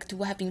project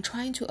we have been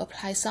trying to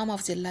apply some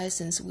of the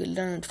lessons we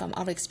learned from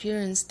our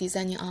experience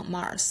designing on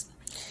Mars.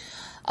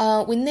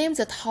 We named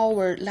the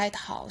tower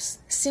Lighthouse,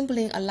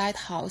 symboling a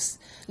lighthouse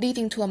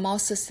leading to a more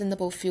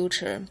sustainable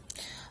future.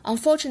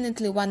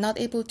 Unfortunately, we're not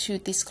able to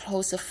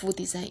disclose the full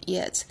design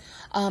yet,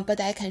 but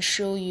I can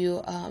show you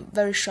a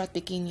very short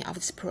beginning of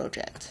this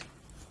project.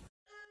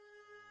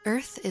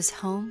 Earth is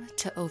home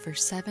to over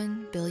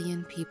 7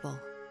 billion people.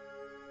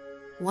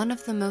 One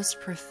of the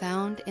most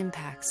profound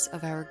impacts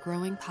of our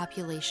growing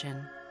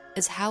population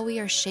is how we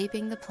are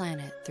shaping the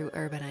planet through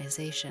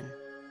urbanization.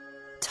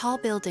 Tall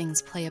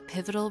buildings play a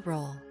pivotal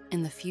role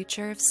in the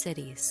future of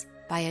cities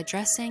by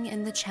addressing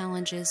the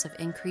challenges of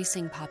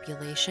increasing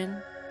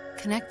population,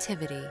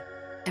 connectivity,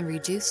 and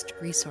reduced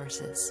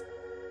resources.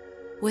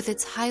 With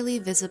its highly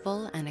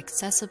visible and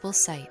accessible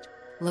site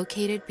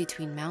located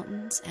between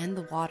mountains and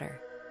the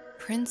water,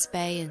 Prince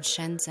Bay in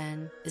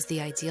Shenzhen is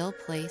the ideal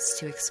place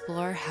to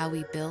explore how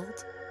we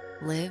build,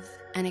 live,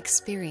 and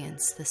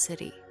experience the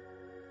city.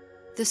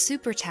 The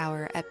super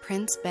tower at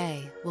Prince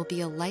Bay will be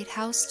a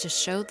lighthouse to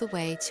show the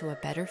way to a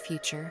better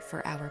future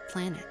for our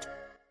planet.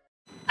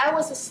 I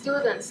was a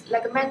student,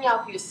 like many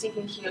of you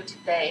sitting here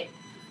today.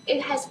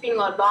 It has been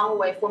a long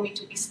way for me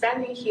to be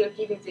standing here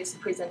giving this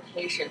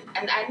presentation,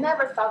 and I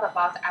never thought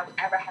about I would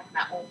ever have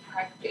my own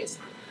practice.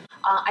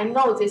 I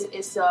know this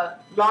is a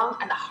long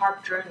and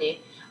hard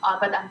journey,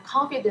 but I'm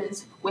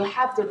confident we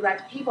have the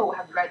right people, we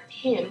have the right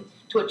team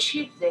to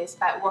achieve this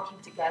by working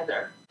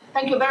together.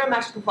 Thank you very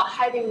much for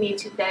having me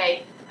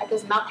today. I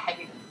guess not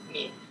having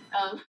me.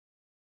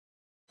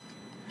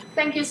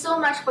 Thank you so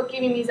much for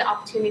giving me the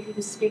opportunity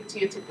to speak to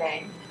you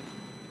today.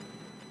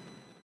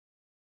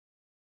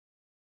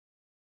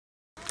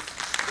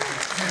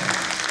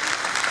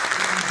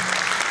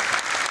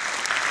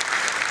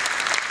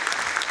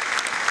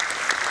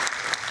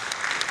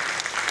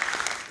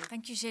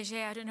 Thank you,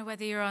 Zhizhe. I don't know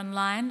whether you're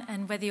online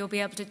and whether you'll be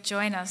able to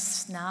join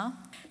us now.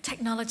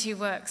 Technology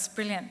works,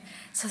 brilliant.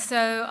 So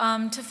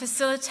to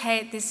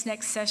facilitate this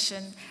next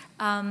session,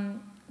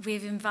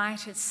 we've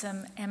invited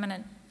some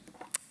eminent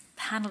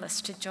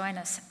panelists to join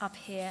us up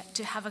here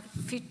to have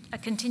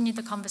continue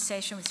the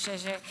conversation with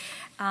Zhizhe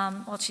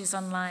while she's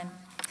online.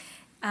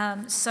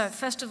 So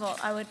first of all,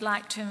 I would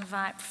like to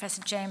invite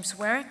Professor James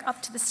Werrick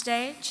up to the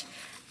stage,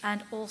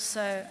 and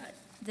also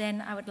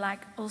then I would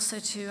like also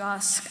to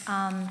ask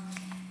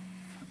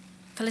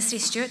Felicity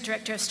Stewart,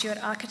 Director of Stewart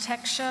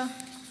Architecture,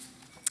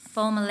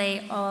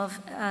 formerly of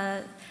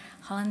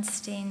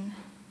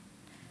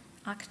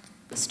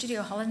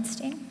Studio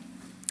Hollenstein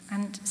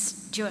and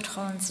Stuart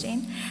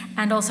Hollenstein,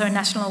 and also a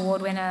National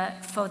Award winner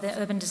for the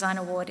Urban Design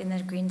Award in the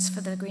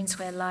for the Green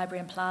Square Library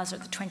and Plaza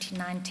at the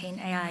 2019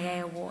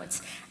 AIA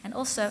Awards, and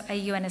also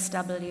a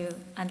UNSW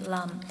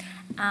alum,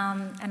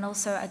 and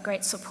also a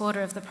great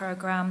supporter of the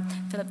program,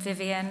 Philip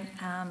Vivian,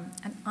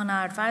 on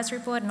our advisory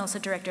board, and also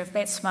Director of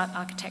Bates Smart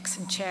Architects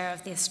and Chair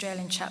of the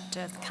Australian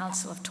chapter of the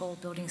Council of Tall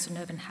Buildings and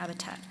Urban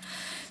Habitat.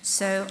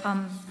 So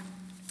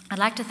I'd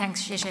like to thank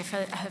Zhizhe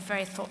for her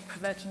very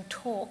thought-provoking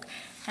talk,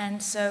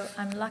 and so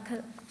I'm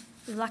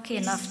lucky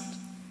enough.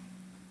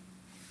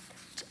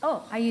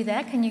 Oh, are you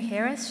there? Can you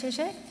hear us,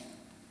 Zhizhe?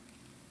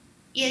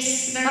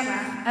 Yes, very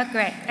well. Oh,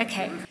 great.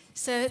 Okay.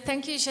 So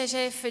thank you,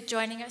 Zhizhe, for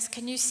joining us.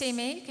 Can you see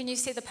me? Can you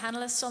see the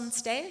panelists on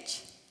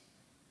stage?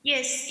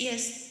 Yes,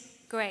 yes.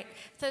 Great.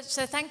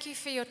 So thank you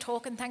for your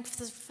talk, and thanks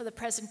for the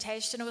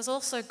presentation. It was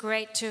also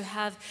great to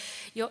have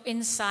your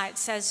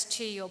insights as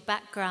to your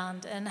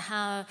background and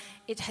how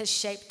it has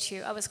shaped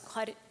you. I was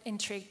quite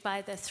intrigued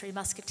by the Three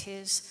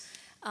Musketeers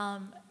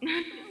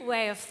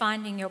way of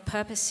finding your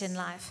purpose in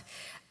life.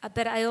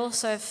 But I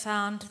also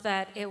found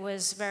that it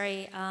was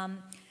very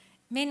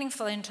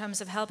meaningful in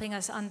terms of helping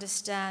us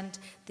understand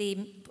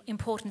the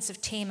importance of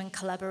team and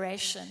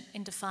collaboration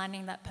in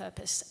defining that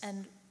purpose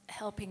and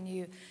helping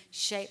you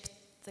shape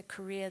the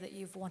career that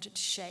you've wanted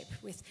to shape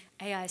with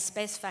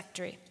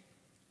AI.SpaceFactory.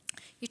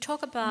 You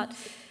talk about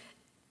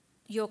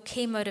your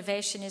key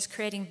motivation is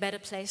creating better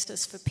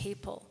places for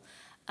people,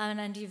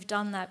 and you've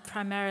done that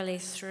primarily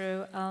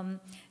through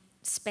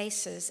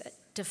spaces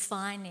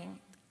defining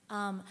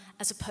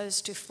as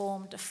opposed to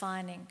form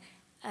defining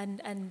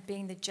and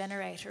being the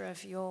generator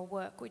of your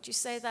work. Would you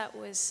say that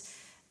was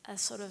a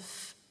sort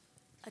of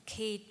a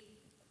key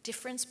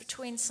difference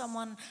between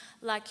someone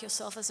like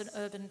yourself as an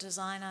urban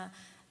designer,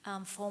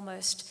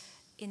 foremost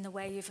in the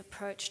way you've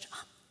approached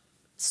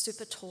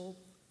super tall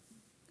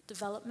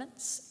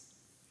developments?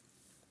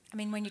 I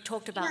mean, when you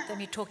talked about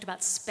them, you talked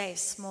about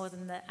space more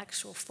than the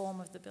actual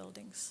form of the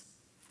buildings.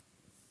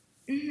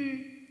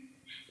 Mm-hmm.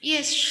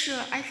 Yes,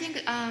 sure. I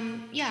think,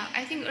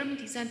 I think urban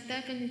design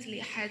definitely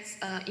has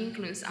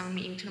influence on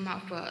me in terms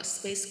of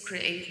space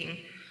creating.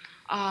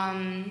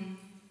 I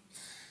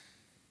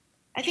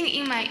think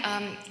in my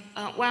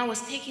when I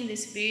was taking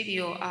this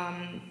video,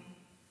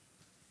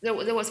 there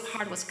was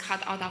part was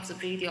cut out of the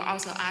video,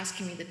 also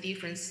asking me the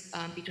difference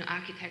between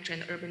architecture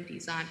and urban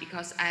design,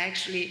 because I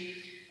actually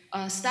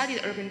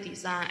studied urban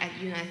design at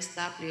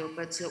UNSW,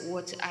 but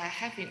what I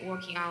have been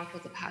working on for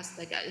the past,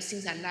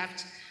 since I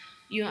left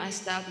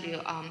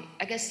UNSW,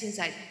 I guess since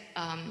I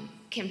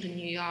came to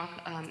New York,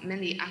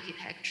 mainly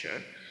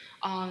architecture.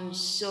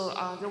 So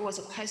there was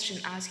a question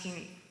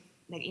asking,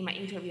 like in my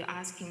interview,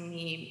 asking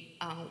me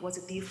what's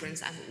the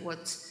difference and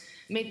what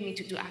made me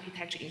to do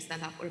architecture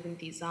instead of urban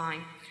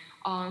design.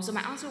 So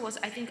my answer was,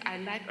 I think I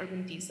like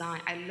urban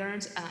design. I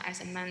learned, as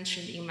I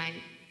mentioned in my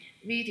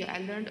video, I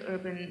learned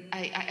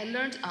I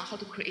learned how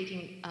to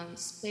creating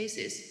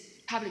spaces,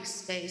 public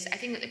space. I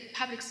think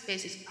public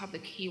space is probably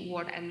the key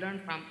word I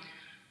learned from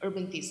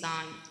urban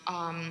design.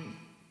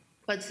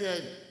 But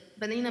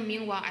in the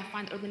meanwhile, I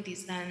find urban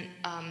design,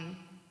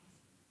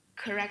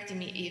 correct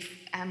me if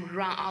I'm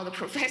wrong, all the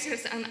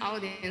professors and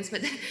audience,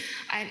 but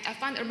I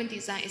find urban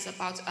design is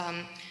about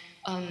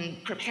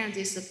preparing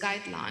these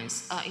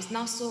guidelines. It's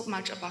not so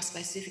much about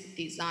specific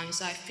design,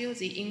 so I feel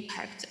the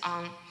impact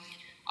on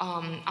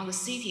the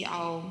city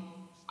or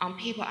on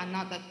people are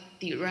not that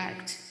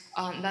direct.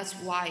 That's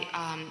why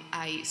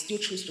I still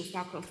choose to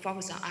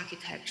focus on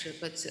architecture,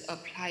 but to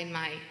apply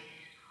my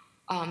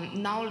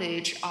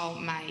knowledge or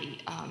my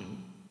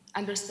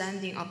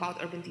understanding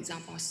about urban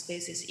design, about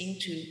spaces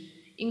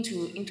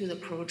into the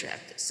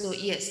project. So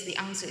yes, the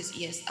answer is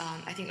yes.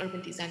 I think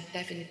urban design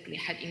definitely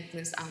had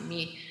influence on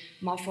me,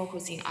 more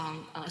focusing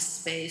on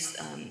space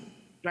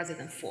rather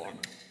than form.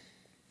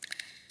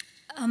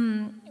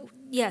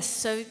 Yes,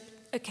 so,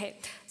 okay.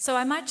 So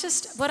I might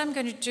just, what I'm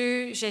going to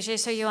do, Zhizhe,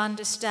 so you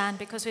understand,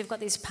 because we've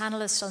got these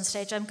panelists on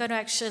stage, I'm going to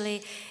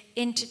actually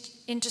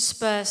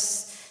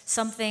intersperse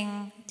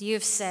something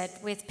you've said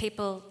with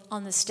people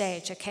on the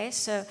stage, okay?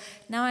 So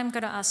now I'm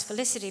going to ask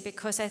Felicity,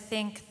 because I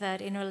think that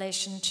in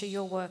relation to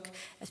your work,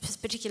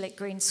 particularly at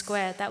Green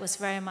Square, that was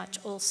very much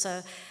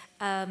also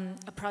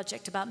a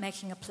project about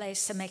making a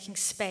place and making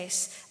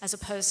space, as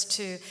opposed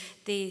to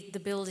the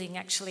building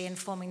actually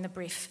informing the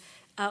brief.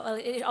 Well,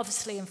 it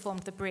obviously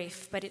informed the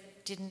brief, but it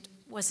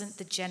wasn't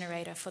the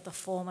generator for the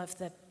form of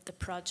the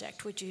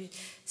project. Would you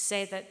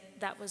say that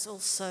that was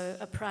also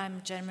a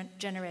prime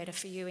generator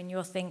for you in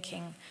your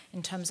thinking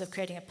in terms of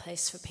creating a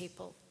place for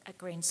people at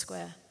Green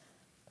Square?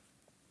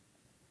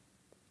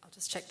 I'll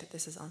just check that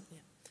this is on.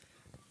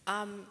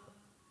 Yeah,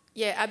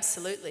 yeah,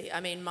 absolutely.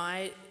 I mean,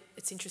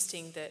 it's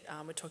interesting that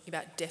we're talking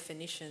about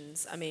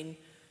definitions. I mean,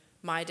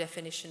 my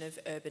definition of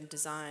urban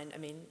design, I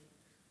mean,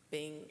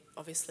 being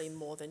obviously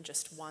more than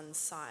just one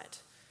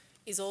site,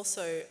 is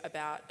also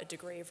about a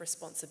degree of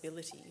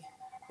responsibility,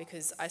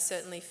 because I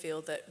certainly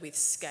feel that with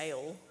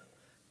scale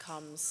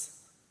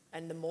comes,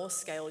 and the more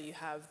scale you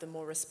have, the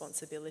more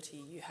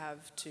responsibility you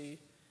have to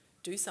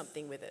do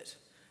something with it.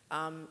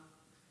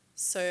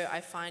 So I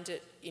find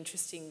it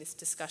interesting, this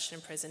discussion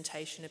and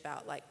presentation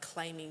about like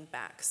claiming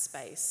back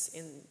space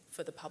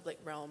for the public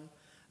realm,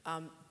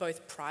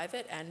 both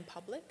private and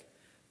public.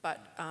 But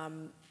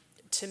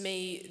to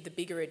me, the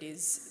bigger it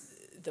is,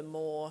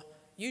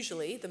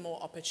 usually the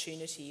more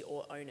opportunity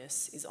or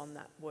onus is on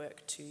that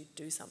work to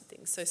do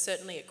something. So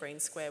certainly at Green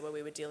Square, where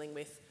we were dealing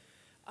with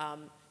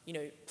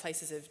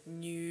places of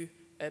new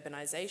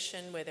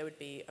urbanisation, where there would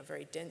be a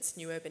very dense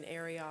new urban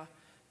area,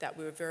 that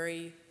we were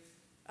very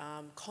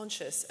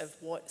conscious of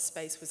what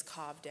space was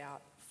carved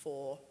out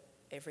for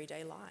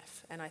everyday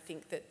life. And I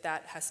think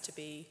that has to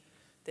be,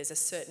 there's a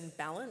certain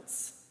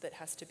balance that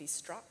has to be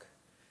struck.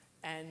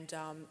 And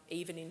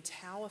even in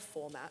tower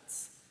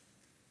formats,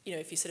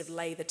 if you sort of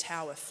lay the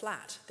tower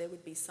flat, there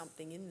would be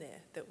something in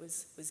there that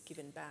was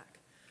given back.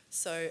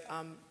 So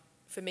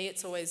for me,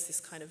 it's always this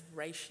kind of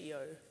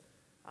ratio.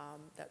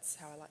 That's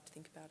how I like to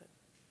think about it.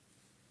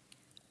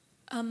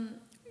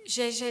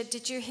 Zhizhe,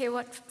 did you hear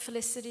what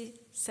Felicity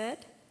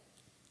said?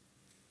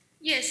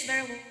 Yes,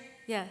 very well.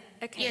 Yeah,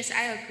 okay. Yes,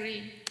 I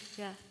agree.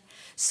 Yeah.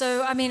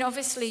 So, I mean,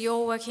 obviously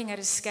you're working at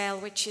a scale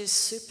which is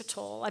super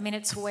tall. I mean,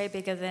 it's way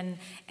bigger than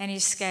any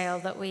scale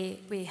that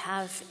we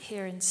have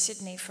here in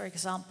Sydney, for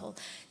example.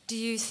 Do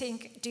you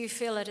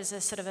feel it is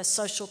a sort of a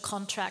social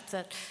contract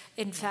that,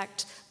 in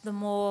fact, the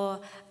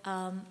more,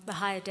 the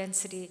higher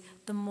density,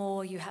 the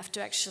more you have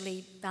to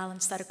actually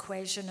balance that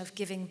equation of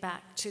giving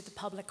back to the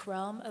public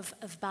realm,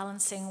 of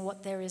balancing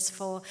what there is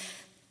for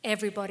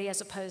everybody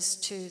as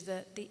opposed to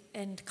the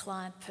end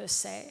client per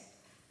se?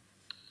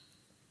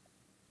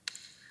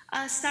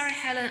 Sorry,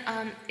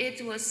 Helen.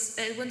 It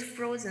went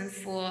frozen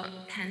for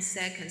 10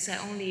 seconds. I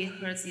only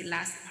heard the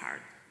last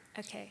part.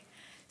 Okay.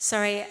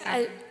 Sorry.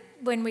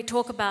 When we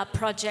talk about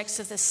projects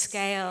of the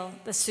scale,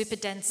 the super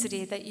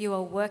density that you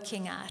are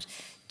working at,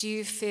 do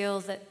you feel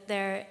that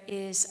there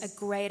is a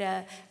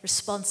greater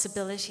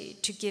responsibility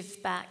to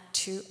give back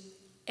to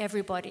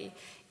everybody,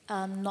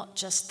 not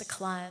just the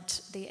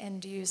client, the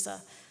end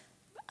user,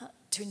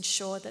 to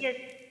ensure that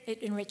it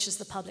enriches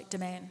the public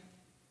domain?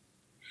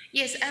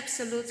 Yes,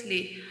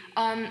 absolutely.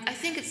 I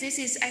think this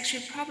is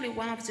actually probably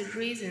one of the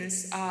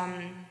reasons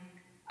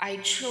I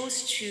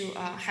chose to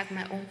have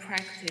my own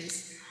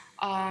practice.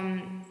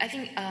 I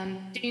think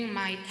during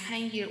my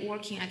 10-year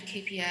working at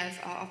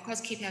KPF, of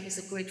course KPF is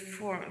a great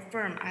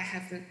firm. I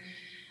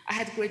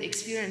had great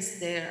experience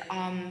there.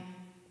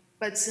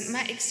 But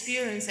my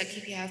experience at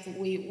KPF,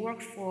 we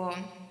work for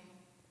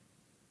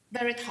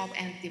very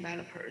top-end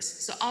developers.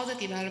 So all the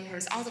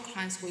developers, all the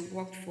clients we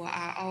worked for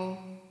are all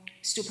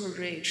super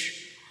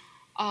rich.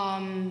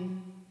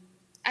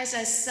 As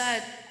I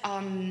said,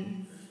 I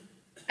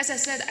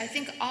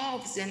think all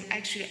of them,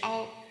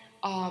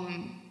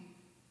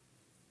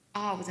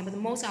 but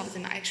most of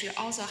them actually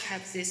also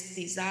have this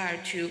desire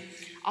to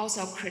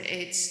also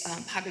create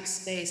public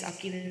space or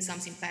giving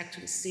something back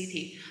to the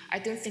city. I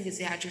don't think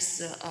they are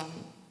just,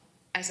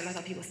 as a lot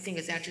of people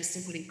think, they are just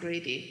simply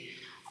greedy.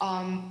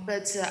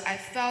 But I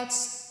felt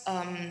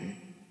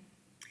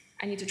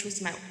I need to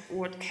choose my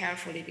word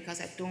carefully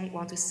because I don't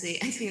want to say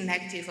anything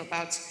negative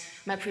about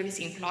my previous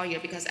employer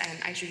because I'm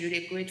actually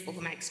really grateful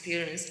for my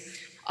experience.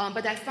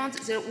 But I found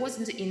there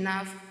wasn't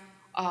enough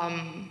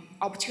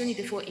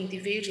opportunity for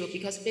individual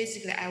because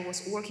basically I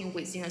was working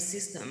within a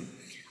system.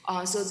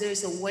 So there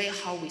is a way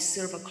how we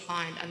serve a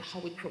client and how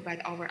we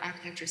provide our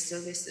architecture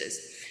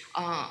services.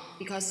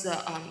 Because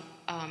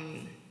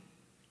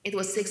it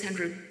was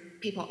 600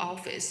 people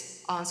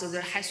office, so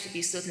there has to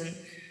be certain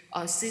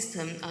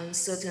system and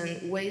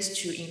certain ways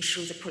to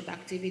ensure the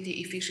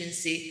productivity,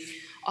 efficiency.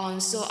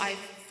 So I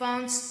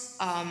found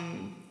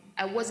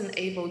I wasn't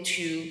able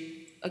to,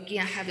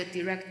 again, have a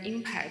direct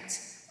impact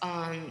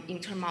in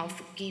terms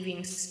of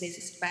giving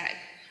spaces back.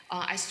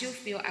 I still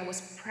feel I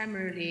was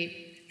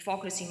primarily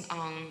focusing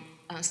on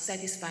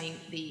satisfying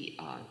the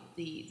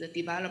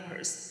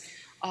developers.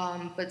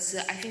 But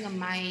I think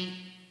my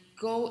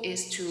goal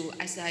is to,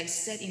 as I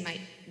said in my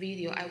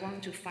video, I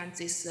want to find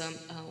this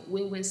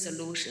win-win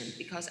solution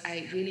because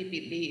I really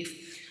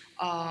believe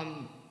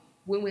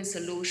win-win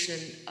solution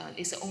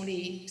is the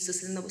only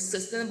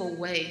sustainable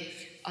way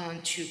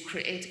to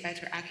create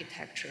better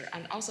architecture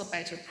and also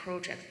better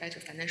project, better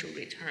financial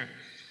return.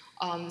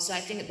 So I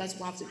think that's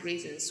one of the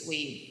reasons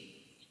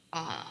we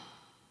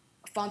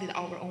founded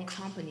our own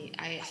company.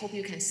 I hope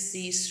you can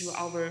see through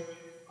our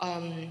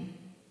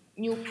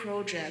new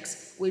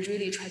projects, we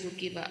really try to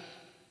give an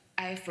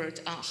effort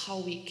on how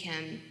we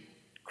can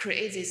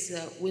create this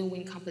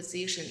win-win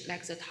composition,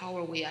 like the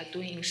tower we are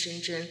doing in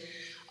Shenzhen.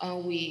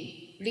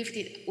 We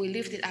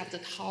lifted up the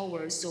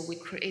tower, so we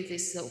create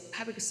this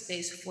public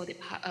space for the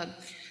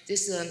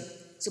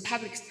so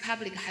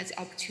public has the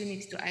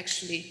opportunity to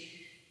actually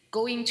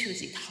go into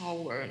the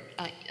tower,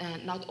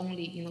 not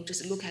only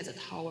just look at the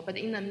tower, but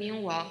in the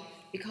meanwhile,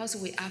 because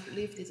we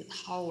uplifted the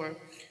tower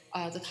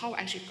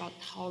actually got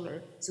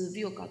taller, so the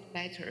view got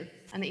better.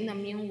 And in the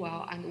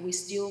meanwhile, and we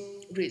still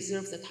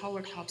reserve the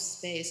tower top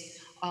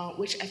space,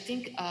 which I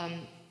think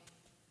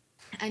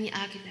any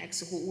architects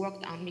who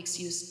worked on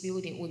mixed-use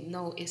building would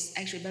know is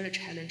actually very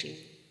challenging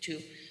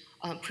to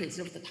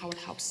preserve the tower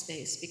top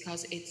space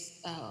because it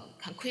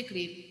can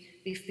quickly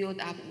be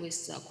filled up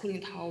with cooling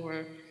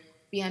tower,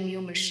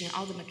 BMU machine,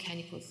 all the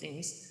mechanical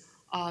things.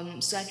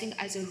 So I think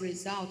as a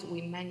result,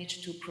 we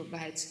managed to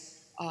provide,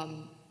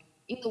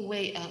 in a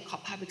way,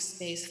 public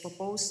space for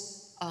both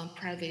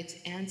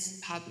private and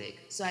public.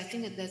 So I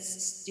think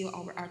that's still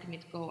our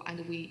ultimate goal,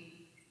 and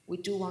we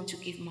do want to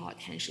give more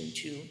attention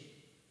to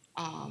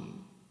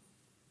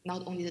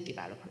not only the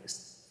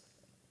developers.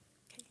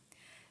 Okay.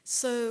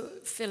 So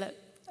Philip,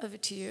 over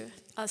to you.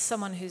 As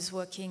someone who's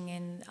working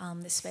in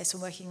this space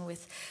and working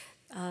with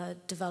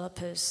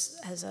developers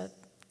as a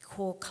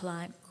core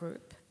client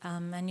group,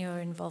 and your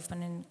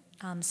involvement in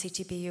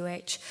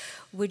CTBUH,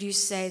 would you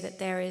say that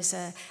there is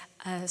a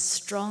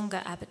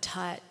stronger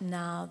appetite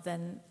now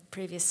than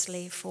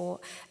previously for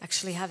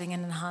actually having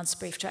an enhanced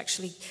brief, to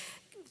actually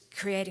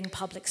creating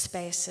public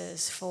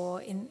spaces,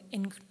 for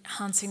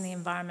enhancing the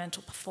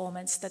environmental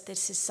performance, that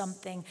this is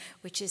something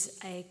which is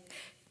a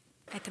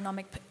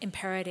economic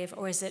imperative,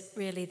 or is it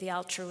really the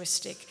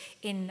altruistic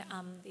in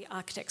the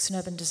architects and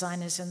urban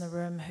designers in the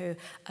room who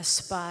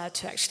aspire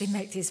to actually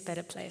make these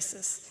better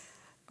places?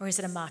 Or is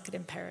it a market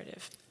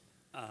imperative?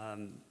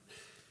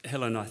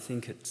 Helen, I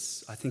think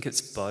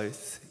it's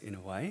both in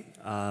a way.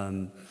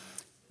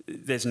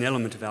 There's an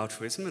element of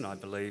altruism, and I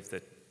believe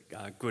that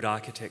good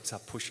architects are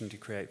pushing to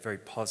create very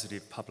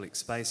positive public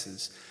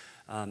spaces.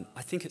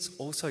 I think it's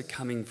also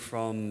coming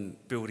from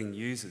building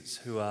users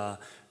who are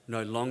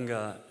no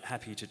longer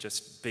happy to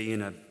just be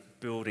in a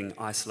building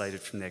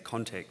isolated from their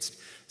context.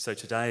 So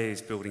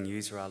today's building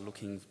user are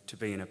looking to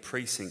be in a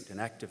precinct, an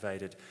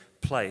activated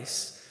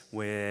place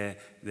where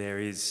there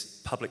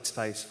is public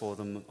space for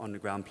them on the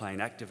ground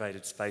plane,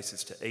 activated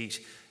spaces to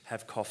eat,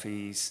 have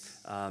coffees,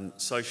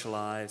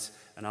 socialise,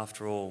 and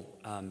after all,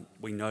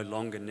 we no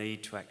longer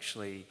need to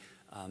actually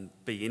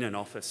be in an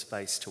office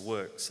space to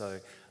work. So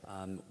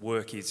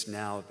work is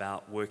now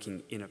about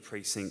working in a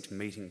precinct,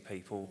 meeting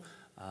people,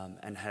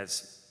 and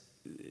has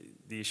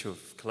the issue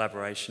of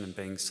collaboration and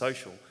being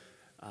social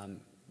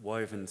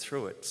woven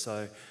through it.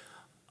 So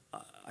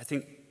I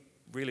think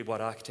really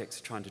what architects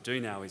are trying to do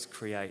now is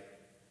create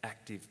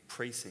active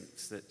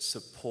precincts that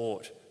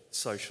support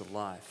social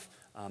life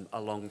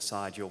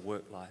alongside your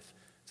work life.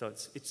 So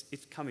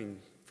it's coming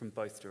from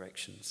both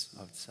directions,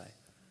 I would say.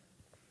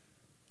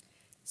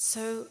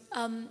 So,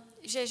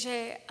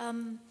 Zhizhe,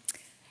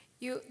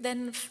 you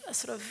then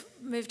sort of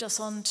moved us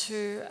on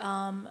to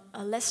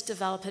a less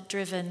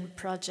developer-driven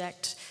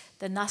project,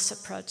 the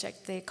NASA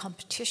project, the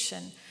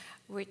competition,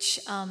 which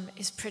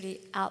is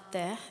pretty out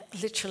there,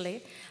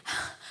 literally.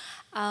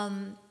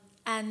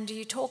 And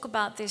you talk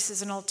about this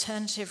as an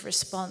alternative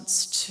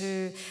response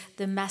to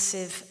the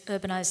massive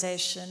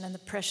urbanization and the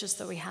pressures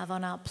that we have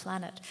on our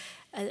planet,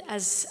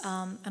 as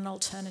an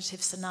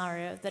alternative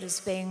scenario that is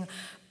being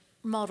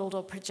modelled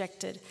or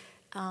projected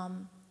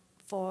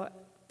for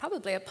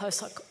probably a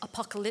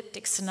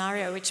post-apocalyptic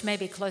scenario, which may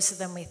be closer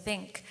than we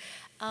think.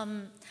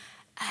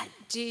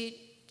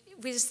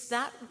 Was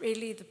that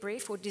really the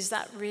brief, or is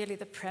that really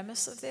the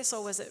premise of this,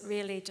 or was it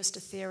really just a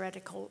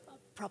theoretical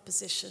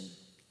proposition?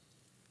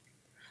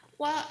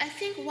 Well, I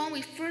think when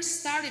we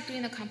first started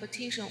doing the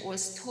competition, it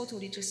was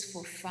totally just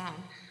for fun,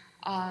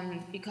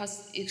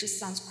 because it just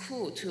sounds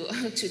cool to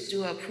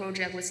do a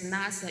project with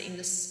NASA in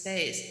the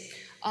space.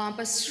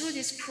 But through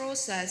this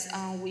process,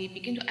 we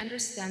begin to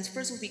understand,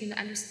 first we begin to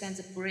understand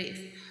the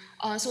brief.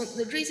 So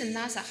the reason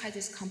NASA had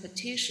this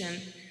competition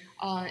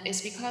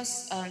is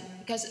because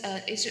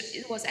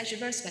it was actually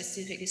very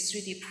specific, it's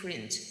 3D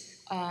print.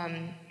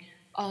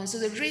 So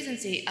the reason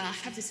they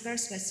have this very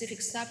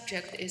specific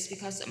subject is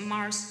because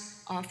Mars,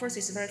 first,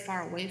 is very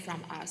far away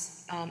from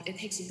us. It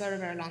takes a very,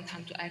 very long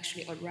time to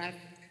actually arrive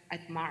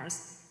at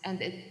Mars.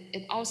 And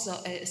it also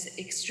is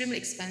extremely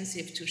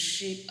expensive to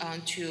ship,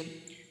 to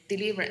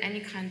deliver any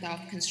kind of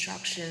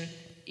construction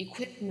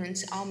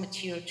equipment or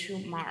material to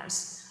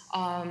Mars.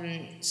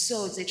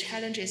 So the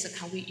challenge is,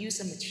 can we use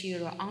the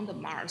material on the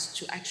Mars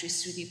to actually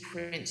 3D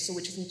print? So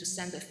we just need to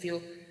send a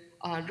few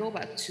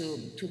robots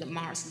to the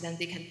Mars, then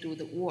they can do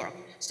the work.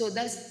 So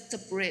that's the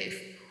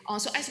brief.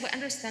 So as we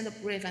understand the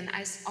brief, and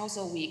as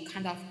also we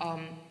kind of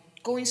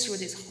going through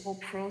this whole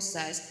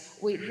process,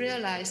 we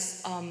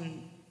realize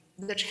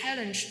the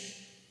challenge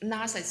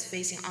NASA is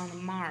facing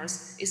on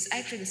Mars is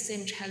actually the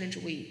same challenge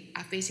we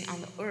are facing on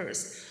the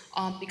Earth,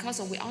 because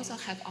we also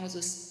have all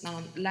this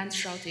land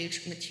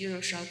shortage,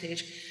 material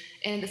shortage.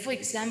 And for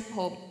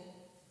example,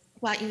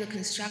 while in the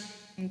construction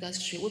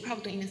industry, we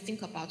probably don't even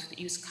think about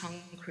to use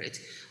concrete,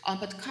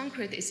 but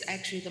concrete is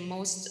actually the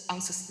most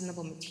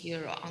unsustainable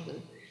material on the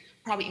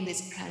probably in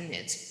this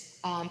planet,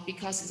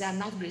 because they are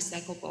not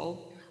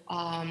recyclable.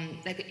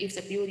 Like if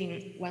the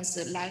building, once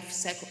the life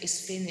cycle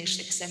is finished,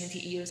 like 70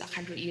 years,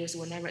 100 years,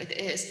 whenever it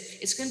is,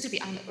 it's going to be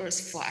on the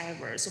Earth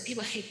forever. So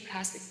people hate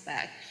plastic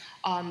bag,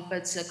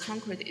 but the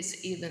concrete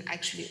is even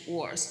actually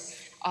worse,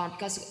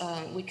 because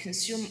we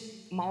consume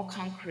more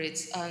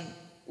concrete.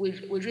 We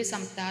read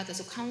some data,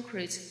 so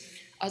concrete,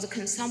 the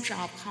consumption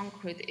of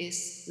concrete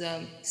is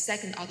the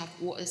second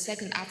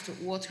after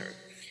water.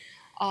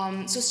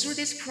 So through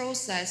this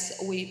process,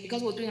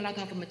 because we're doing a lot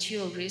of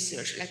material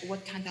research, like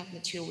what kind of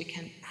material we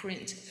can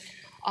print.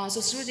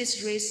 So through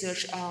this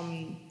research,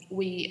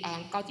 we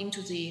got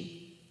into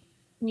the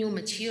new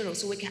material,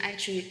 so we can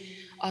actually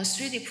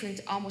 3D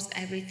print almost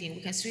everything.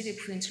 We can 3D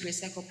print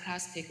recycled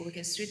plastic, we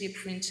can 3D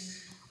print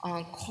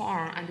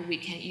corn, and we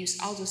can use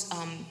all those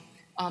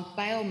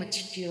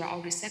biomaterial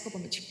or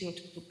recyclable material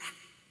to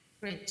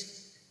print.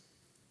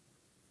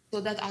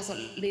 So that also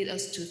led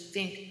us to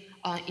think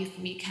if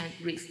we can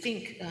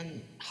rethink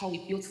how we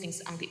build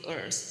things on the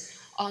Earth.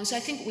 So I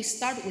think we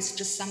started with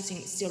just something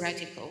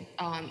theoretical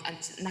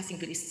and nothing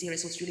really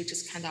serious. It was really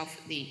just kind of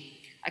the,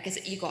 I guess,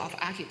 the ego of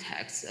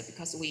architects,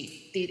 because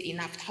we did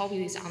enough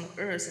topics on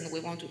the Earth and we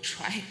want to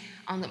try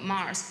on the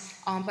Mars.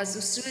 But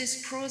through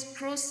this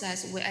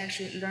process, we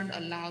actually learned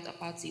a lot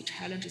about the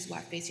challenges we're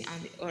facing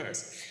on the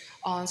Earth.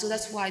 So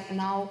that's why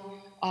now,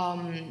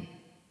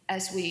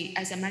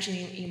 as I mentioned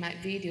in my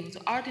video, so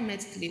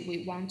ultimately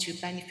we want to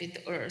benefit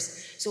the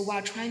Earth. So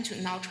we're trying to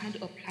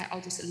apply all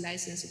those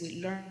lessons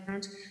we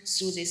learned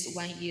through this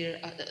 1 year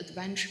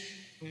adventure,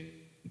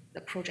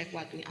 the project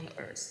we're doing on the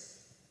Earth.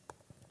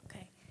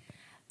 Okay,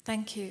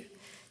 thank you.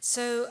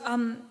 So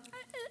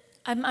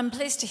I'm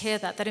pleased to hear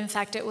that in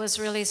fact it was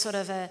really sort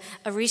of a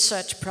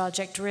research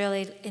project,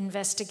 really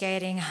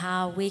investigating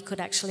how we could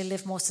actually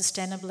live more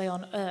sustainably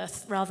on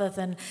Earth rather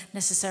than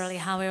necessarily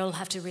how we all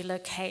have to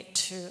relocate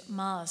to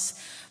Mars.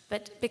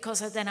 But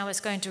because then I was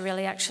going to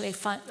really actually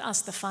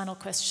ask the final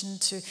question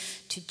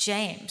to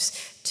James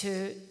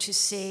to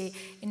see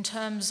in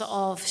terms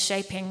of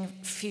shaping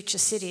future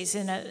cities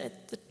in a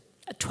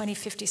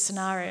 2050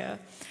 scenario,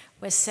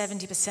 where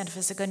 70% of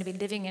us are going to be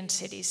living in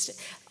cities.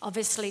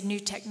 Obviously,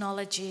 new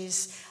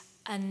technologies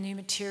and new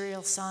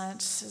material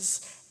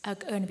sciences are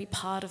going to be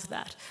part of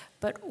that.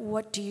 But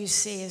what do you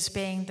see as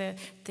being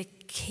the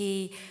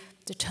key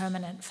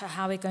determinant for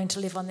how we're going to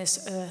live on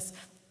this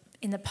Earth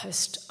in the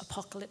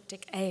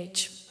post-apocalyptic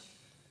age?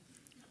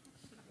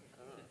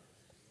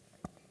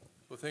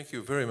 Well, thank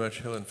you very much,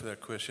 Helen, for that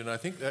question. I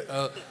think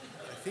I'll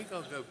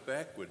go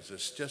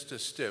backwards just a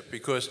step,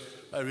 because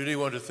I really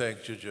want to thank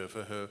Zhizhe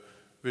for her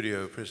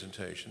video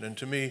presentation. And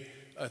to me,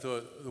 I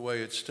thought the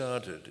way it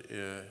started,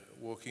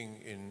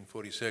 walking in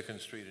 42nd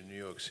Street in New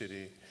York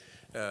City,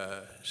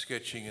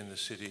 sketching in the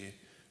city,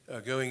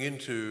 going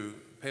into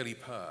Paley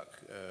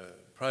Park,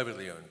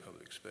 privately owned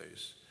public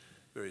space,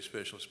 very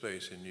special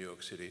space in New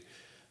York City.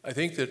 I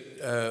think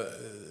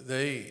that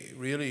they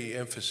really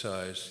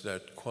emphasized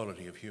that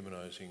quality of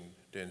humanizing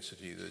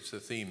density. That's the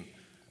theme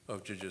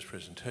of Zhizhe's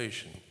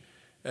presentation.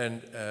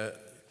 And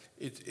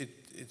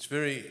it's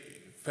very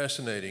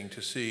fascinating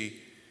to see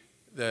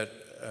that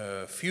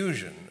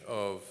fusion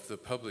of the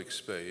public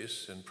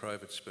space and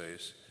private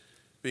space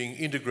being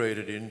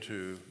integrated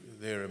into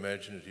their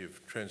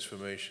imaginative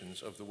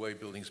transformations of the way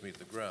buildings meet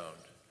the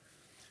ground.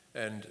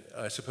 And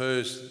I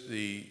suppose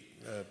the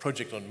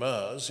project on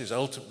Mars is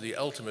the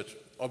ultimate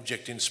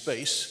object in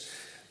space,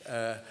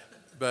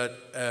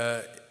 but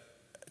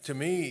to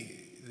me,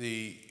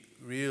 the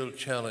real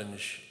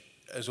challenge,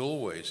 as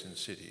always in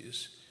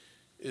cities,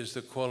 is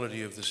the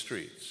quality of the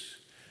streets.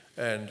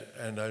 And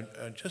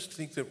I just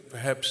think that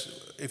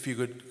perhaps if you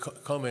could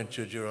comment,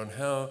 Zhizhe, on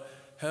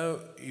how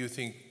you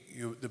think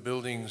the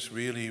buildings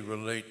really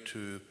relate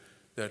to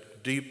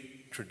that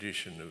deep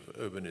tradition of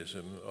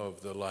urbanism,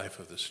 of the life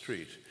of the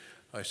street.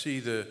 I see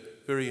the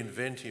very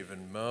inventive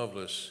and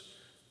marvelous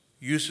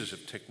uses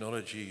of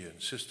technology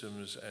and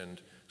systems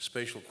and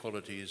spatial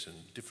qualities and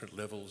different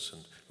levels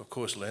and, of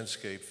course,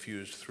 landscape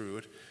fused through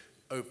it,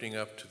 opening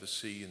up to the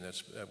sea, and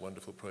that's that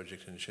wonderful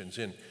project in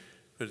Shenzhen.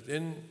 But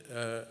then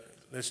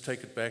let's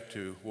take it back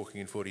to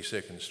walking in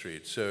 42nd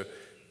Street. So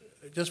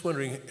just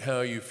wondering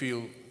how you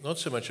feel, not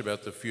so much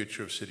about the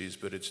future of cities,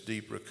 but its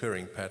deep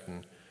recurring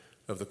pattern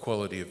of the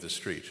quality of the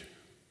street.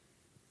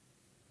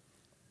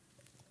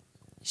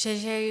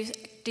 Zhizhe,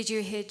 did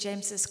you hear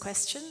James's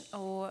question,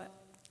 or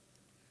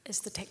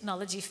is the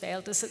technology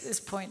failed us at this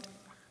point?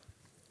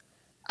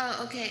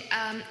 Oh, okay.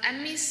 I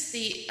missed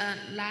the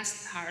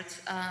last part.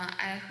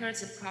 I heard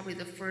probably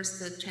the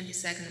first 20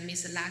 seconds, I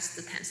missed the last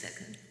 10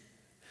 seconds.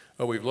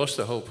 Oh, we've lost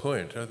the whole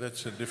point. Oh,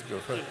 that's a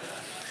difficult point.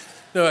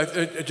 No,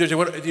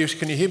 Zhizhe,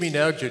 can you hear me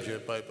now,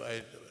 Zhizhe?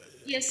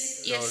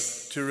 Yes,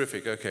 yes. Oh,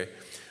 terrific, okay.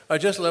 I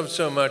just loved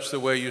so much the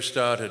way you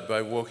started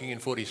by walking in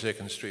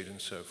 42nd Street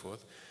and so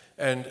forth.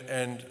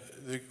 And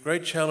the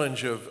great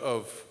challenge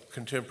of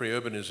contemporary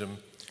urbanism,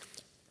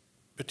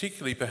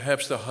 particularly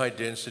perhaps the high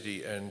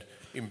density and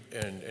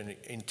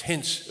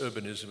intense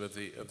urbanism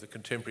of the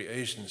contemporary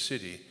Asian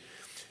city,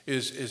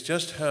 is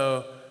just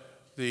how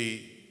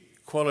the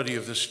quality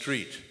of the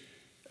street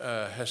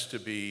has to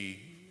be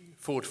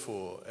fought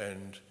for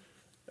and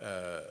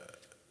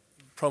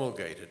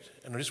promulgated.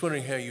 And I'm just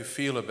wondering how you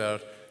feel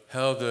about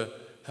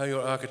how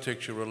your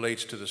architecture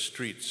relates to the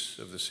streets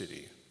of the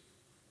city.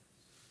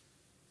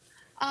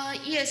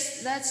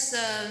 Yes, that's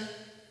a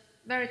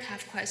very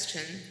tough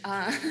question.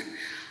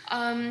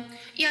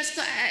 Yes,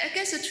 so I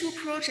guess the two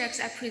projects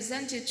I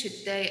presented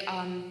today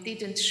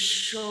didn't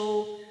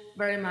show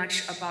very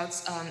much about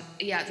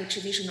the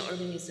traditional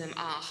urbanism,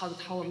 how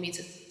the tower meets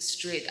the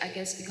street. I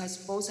guess because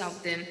both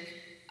of them,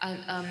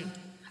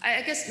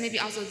 I guess maybe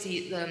also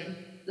the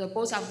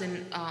both of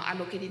them are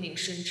located in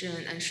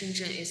Shenzhen, and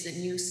Shenzhen is a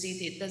new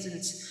city. It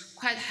doesn't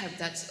quite have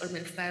that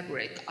urban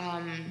fabric.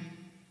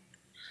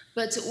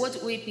 But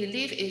what we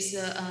believe is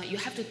you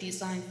have to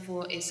design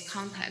for its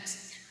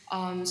context.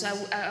 So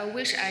I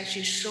wish I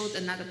actually showed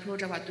another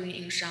project we're doing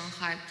in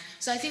Shanghai.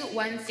 So I think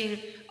one thing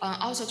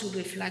also to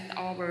reflect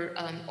our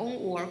own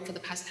work for the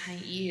past 10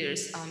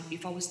 years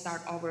before we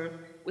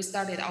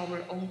started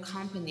our own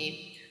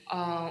company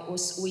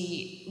was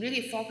we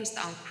really focused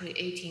on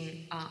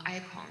creating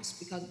icons,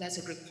 because that's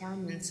a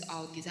requirement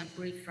of design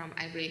brief from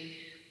every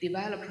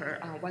developer.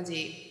 When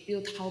they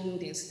build tall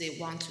buildings, they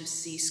want to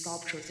see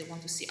sculptures, they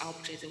want to see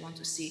objects, they want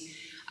to see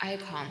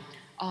icon.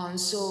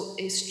 So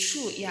it's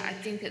true, yeah, I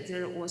think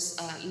there was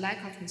a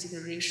lack of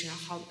consideration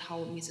how the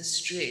tower meets the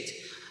street.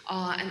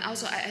 And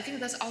also, I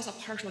think that's also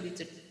partially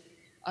the,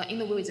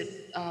 in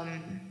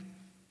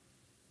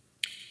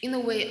a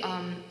way,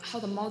 how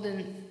the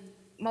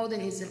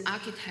modernism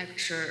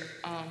architecture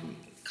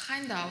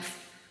kind of,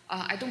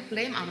 I don't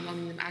blame on the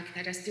modernism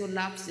architecture, I still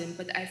love them,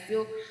 but I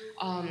feel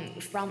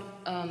from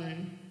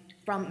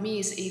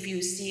Mies, if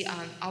you see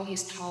all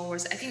his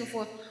towers, I think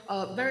for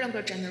a very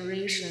younger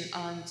generation,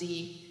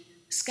 the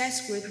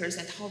skyscrapers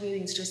and tall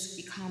buildings just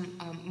become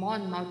more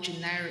and more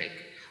generic.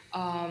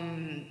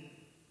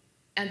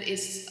 And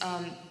it's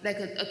like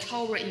a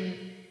tower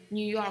in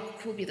New York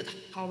could be the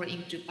tower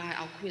in Dubai,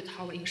 or could be the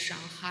tower in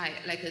Shanghai.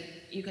 Like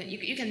you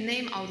can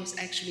name all those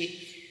actually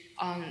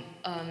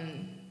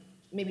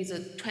maybe the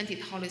 20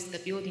 tallest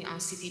building on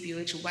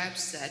CTBUH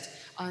website.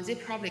 They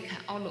probably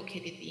can all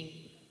locate it in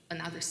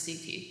another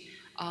city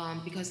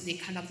because they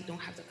kind of don't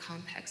have the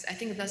context. I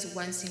think that's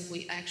one thing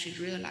we actually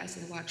realize,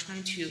 and we're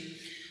trying to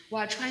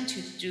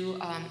do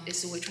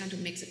is we're trying to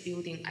make the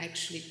building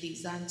actually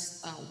designed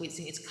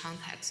within its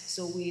context.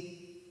 So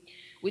we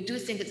do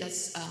think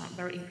that's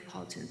very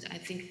important. I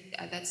think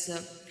that's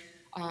a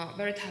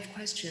very tough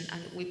question,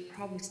 and we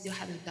probably still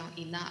haven't done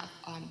enough.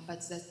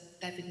 But that's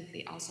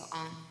definitely also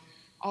on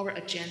our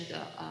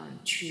agenda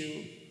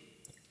to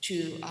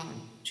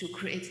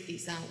create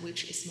design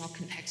which is more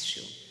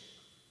contextual.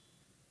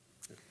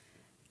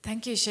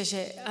 Thank you,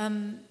 Zhizhe.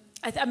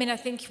 I mean, I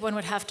think one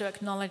would have to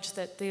acknowledge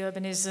that the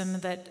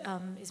urbanism that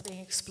is being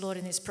explored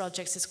in these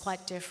projects is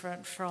quite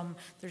different from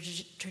the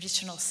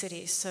traditional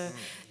cities. So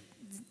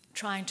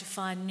trying to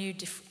find new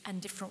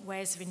and different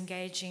ways of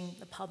engaging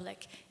the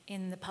public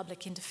in the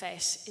public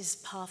interface is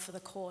par for the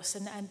course.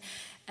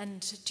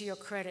 And to your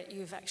credit,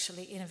 you've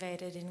actually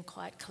innovated in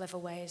quite clever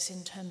ways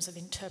in terms of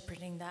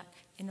interpreting that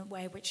in a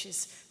way which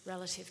is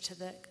relative to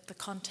the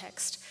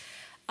context.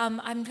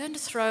 I'm going to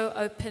throw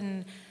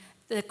open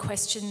the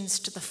questions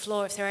to the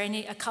floor. If there are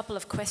a couple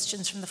of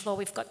questions from the floor,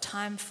 we've got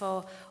time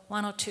for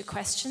 1 or 2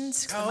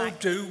 questions. How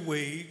do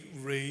we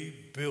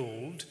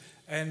rebuild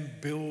and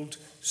build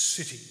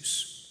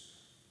cities?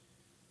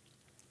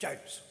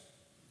 James,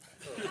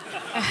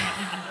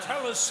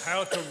 tell us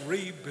how to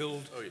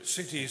rebuild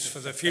cities for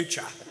the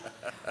future.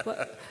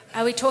 Well,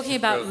 are we talking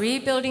about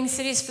rebuilding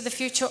cities for the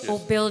future or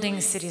building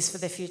cities for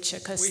the future?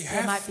 Because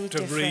they might be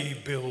different. We have to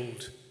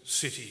rebuild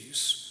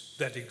cities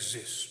that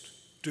exist,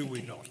 do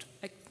we not?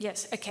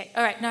 Yes, okay.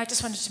 All right, no, I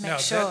just wanted to make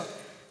sure.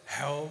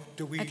 How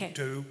do we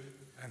do,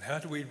 and how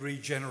do we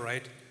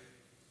regenerate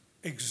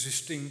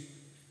existing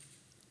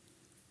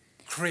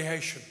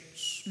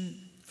creations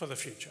for the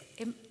future?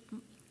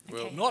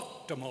 Well,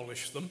 not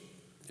demolish them,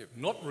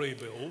 not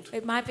rebuild.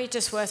 It might be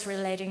just worth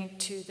relating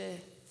to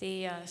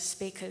the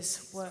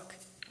speaker's work.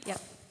 Yep.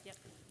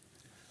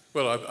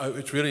 Well,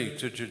 it's really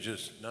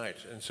Zhize's night,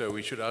 and so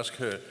we should ask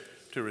her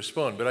to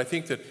respond. But I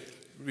think that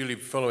really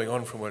following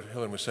on from what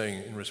Helen was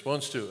saying in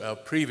response to our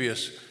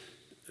previous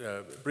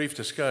brief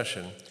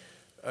discussion,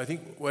 I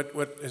think what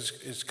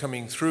is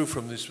coming through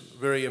from this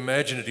very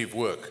imaginative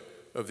work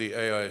of the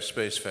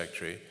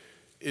AI.SpaceFactory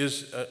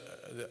is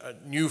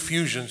new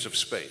fusions of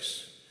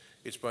space.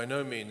 It's by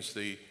no means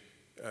the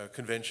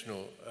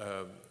conventional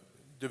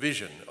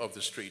division of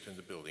the street and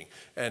the building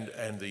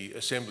and the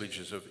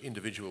assemblages of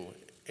individual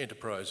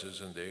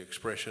enterprises and their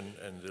expression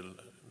and the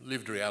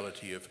lived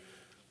reality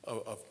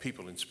of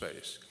people in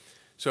space.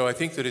 So I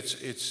think that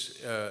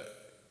it's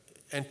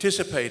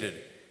anticipated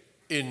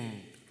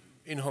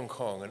in Hong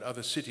Kong and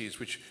other cities,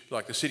 which,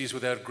 like the cities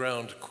without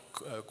ground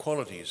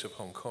qualities of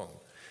Hong Kong,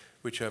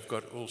 which have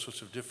got all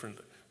sorts of different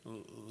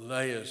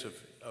layers of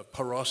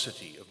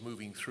porosity of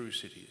moving through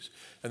cities.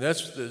 And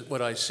that's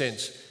what I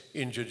sense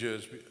in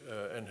Zhize's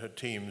and her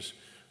team's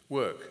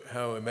work,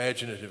 how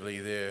imaginatively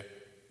they're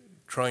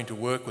trying to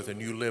work with a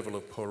new level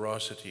of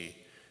porosity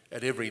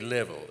at every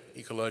level,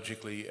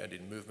 ecologically and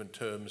in movement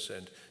terms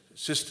and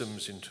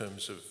systems in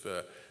terms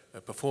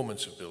of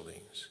performance of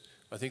buildings.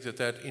 I think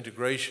that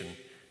integration,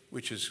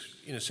 which is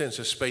in a sense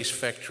a space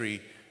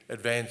factory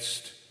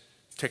advanced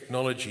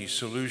technology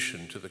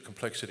solution to the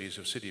complexities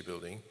of city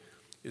building,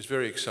 is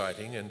very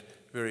exciting and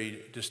very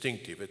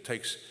distinctive. It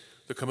takes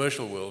the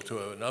commercial world to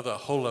a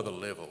whole other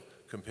level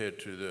compared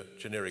to the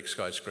generic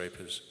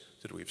skyscrapers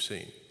that we've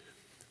seen.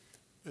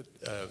 But,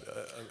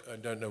 I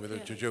don't know whether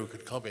Zhizhe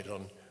could comment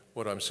on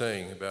what I'm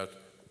saying about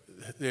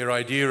their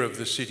idea of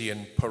the city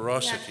and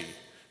porosity.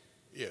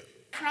 Yeah.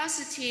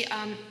 Porosity,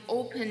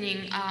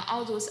 opening,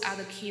 all those are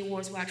the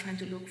keywords we are trying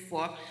to look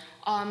for.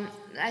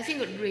 I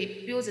think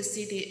rebuild the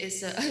city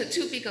is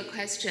too big a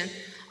question.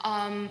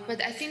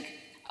 But I think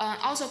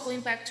also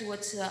going back to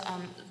what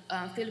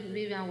Philip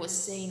Vivian was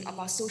saying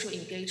about social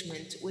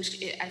engagement,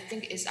 which I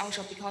think is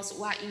also because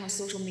we are in a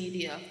social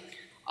media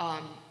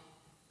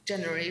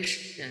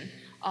generation.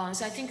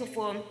 So I think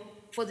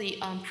for the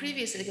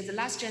previous, like the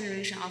last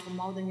generation of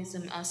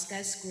modernism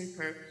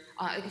skyscraper,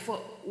 for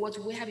what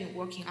we have been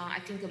working on, I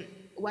think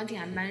one thing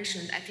I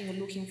mentioned, I think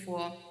looking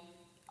for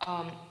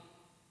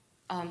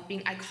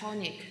being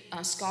iconic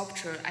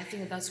sculpture, I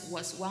think that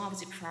was one of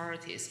the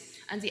priorities.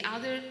 And the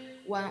other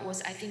one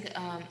was, I think,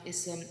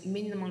 is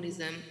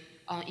minimalism,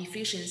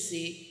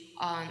 efficiency,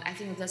 I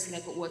think that's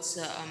like what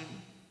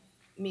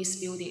Miss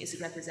Building is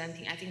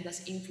representing. I think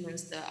that's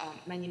influenced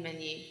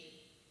many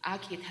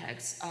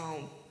architects.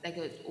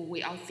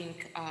 We all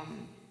think,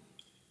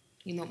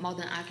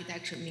 modern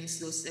architecture means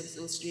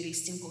those really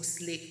simple,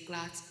 sleek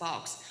glass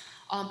box.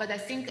 But I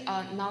think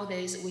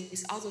nowadays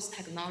with all those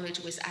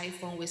technology, with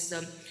iPhone, with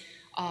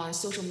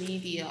social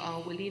media,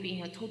 we live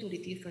in a totally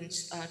different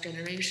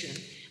generation.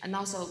 And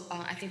also,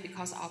 I think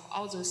because of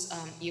all those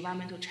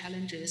environmental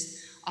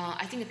challenges,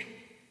 I think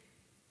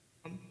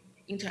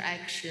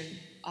interaction,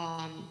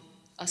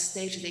 a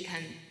stage they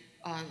can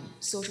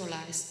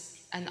socialize,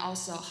 and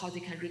also how they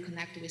can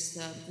reconnect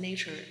with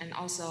nature, and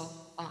also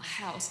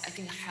health. I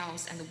think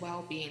health and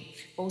well-being,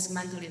 both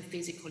mentally and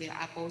physically,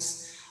 are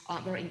both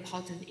very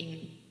important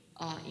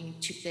in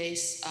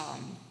today's,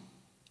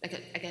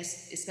 I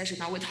guess, especially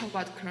now we talk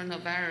about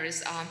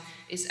coronavirus,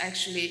 it's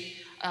actually,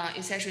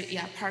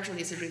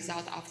 partially as a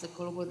result of the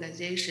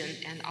globalization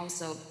and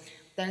also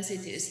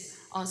densities.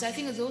 So I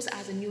think those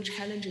are the new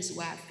challenges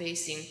we are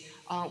facing,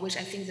 which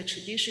I think the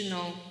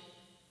traditional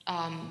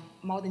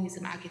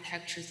modernism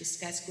architectures, the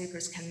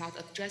skyscrapers, cannot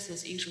address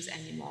those issues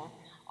anymore.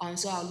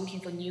 So I'm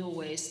looking for new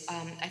ways.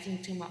 I think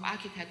in terms of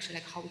architecture,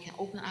 like how we can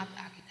open up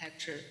the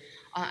architecture.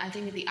 I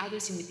think the other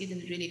thing we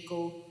didn't really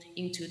go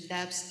into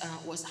depth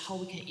was how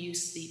we can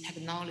use the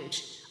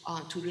technology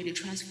to really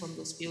transform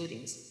those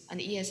buildings.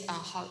 And yes,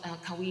 how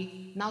can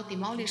we not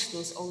demolish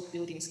those old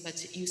buildings,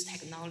 but use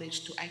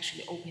technology to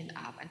actually open it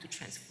up and to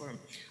transform.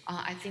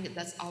 I think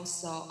that's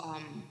also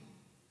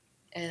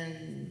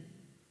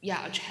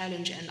a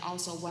challenge, and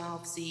also one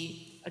of the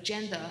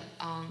agenda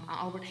on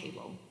our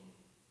table.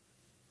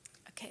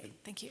 Okay,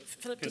 thank you.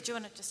 Philip, did you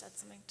want to just add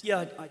something to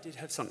that? I did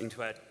have something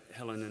to add,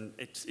 Helen, and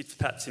it's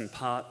perhaps in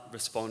part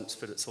response,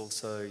 but it's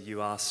also,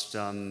 you asked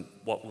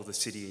what will the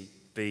city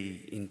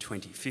be in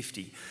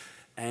 2050?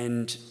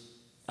 And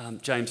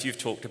James, you've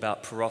talked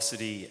about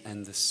porosity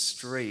and the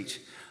street.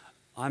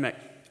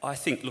 I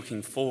think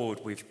looking forward,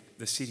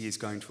 the city is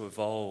going to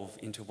evolve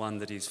into one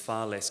that is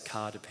far less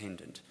car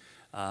dependent.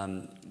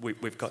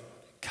 We've got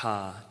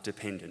car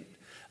dependent.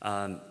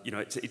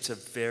 It's a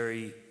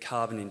very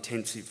carbon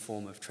intensive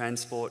form of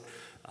transport,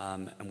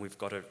 and we've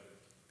got to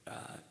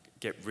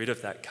get rid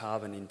of that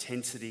carbon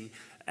intensity,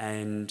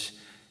 and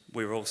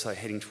we're also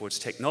heading towards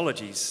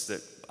technologies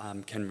that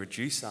can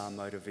reduce our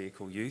motor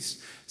vehicle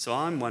use. So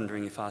I'm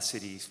wondering if our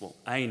cities will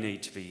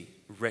need to be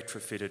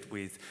retrofitted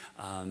with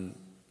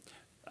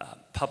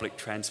public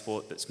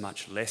transport that's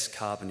much less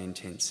carbon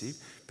intensive,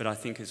 but I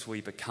think as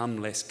we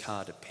become less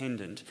car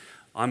dependent,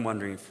 I'm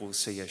wondering if we'll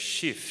see a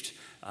shift.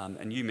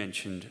 And you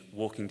mentioned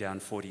walking down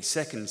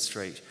 42nd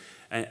Street,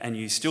 and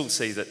you still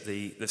see that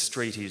the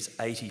street is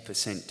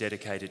 80%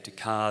 dedicated to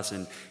cars,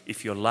 and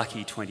if you're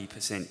lucky,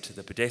 20% to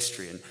the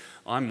pedestrian.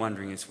 I'm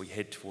wondering, as we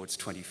head towards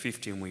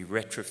 2050 and we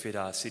retrofit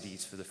our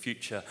cities for the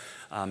future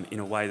in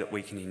a way that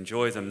we can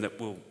enjoy them, that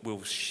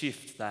we'll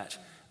shift that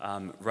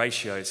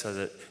ratio so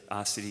that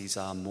our cities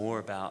are more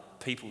about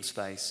people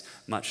space,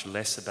 much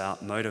less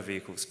about motor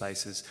vehicle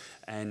spaces,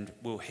 and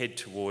we'll head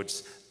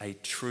towards a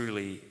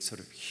truly sort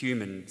of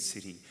human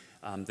city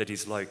that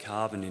is low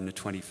carbon in the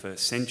 21st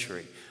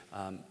century.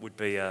 Would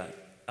be a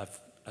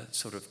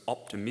sort of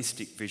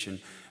optimistic vision.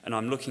 And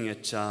I'm looking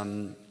at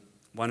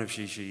one of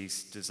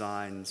Zhizhe's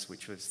designs,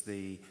 which was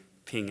the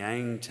Ping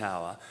An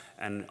Tower,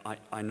 and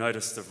I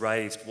noticed the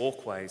raised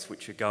walkways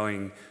which are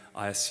going,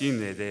 I assume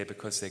they're there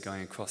because they're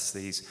going across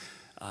these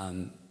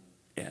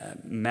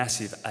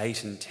massive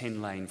 8 and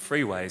 10 lane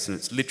freeways, and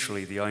it's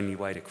literally the only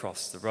way to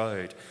cross the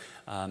road.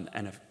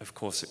 And of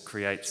course it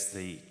creates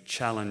the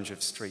challenge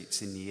of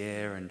streets in the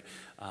air,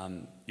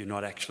 and you're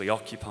not actually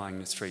occupying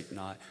the street. And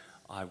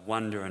I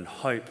wonder and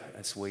hope,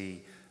 as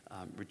we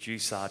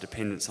reduce our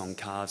dependence on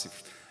cars,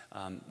 if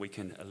we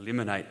can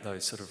eliminate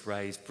those sort of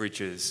raised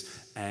bridges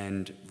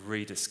and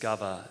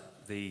rediscover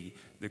the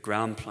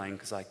ground plane,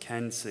 because I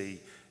can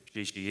see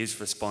Zhizhe is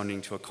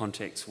responding to a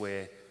context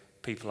where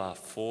people are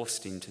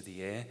forced into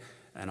the air,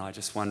 and I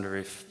just wonder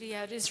if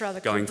it is rather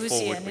going Corbusian,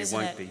 forward we isn't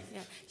won't it? be. Yeah.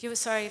 You were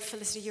sorry,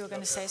 Felicity, you were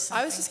going to say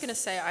something. I was just going to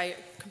say I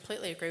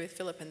completely agree with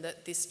Philip, and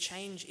that this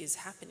change is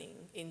happening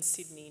in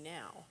Sydney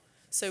now.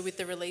 So with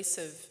the release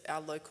of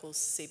our local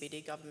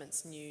CBD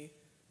government's new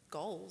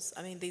goals,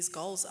 I mean, these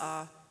goals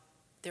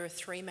there are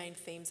 3 main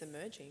themes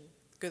emerging: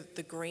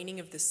 the greening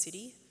of the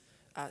city,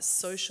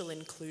 social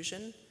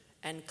inclusion,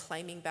 and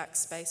claiming back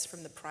space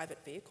from the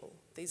private vehicle.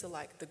 These are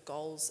like the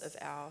goals of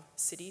our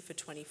city for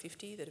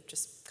 2050 that have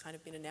just kind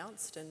of been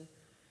announced, and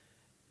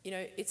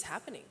it's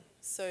happening.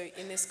 So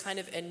in this kind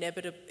of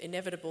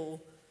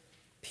inevitable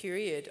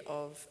period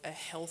of a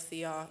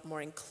healthier,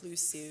 more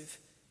inclusive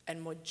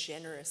and more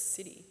generous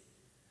city,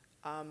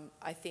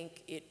 I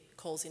think it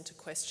calls into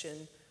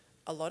question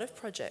a lot of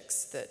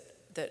projects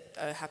that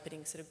are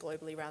happening sort of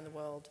globally around the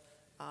world,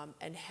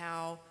 and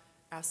how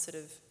our sort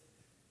of,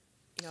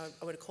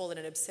 I would call it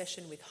an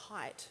obsession with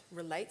height,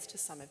 relates to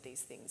some of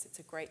these things. It's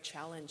a great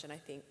challenge, and I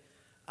think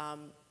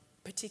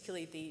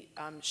particularly the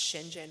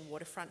Shenzhen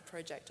waterfront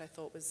project I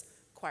thought was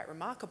quite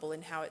remarkable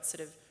in how it sort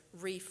of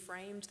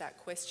reframed that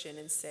question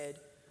and said,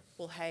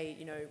 well, hey,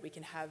 you know, we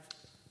can have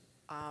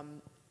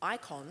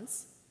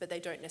icons, but they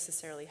don't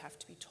necessarily have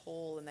to be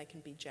tall, and they can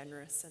be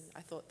generous. And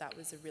I thought that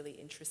was a really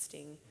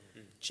interesting,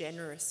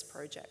 generous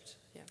project.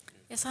 Yeah.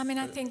 Yes, I mean,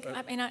 I think,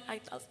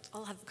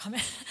 I'll have a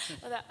comment.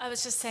 I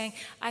was just saying,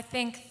 I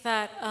think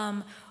that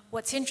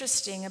what's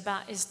interesting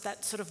about is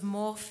that sort of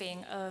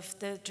morphing of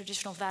the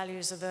traditional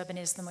values of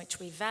urbanism,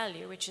 which we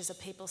value, which is a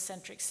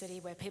people-centric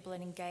city where people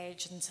are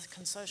engaged and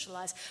can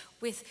socialise,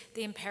 with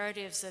the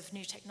imperatives of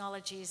new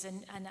technologies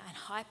and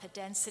hyper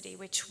density,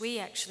 which we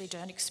actually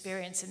don't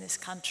experience in this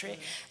country,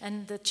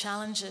 and the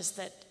challenges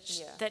that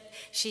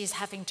she is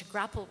having to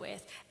grapple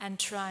with and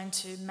trying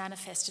to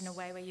manifest in a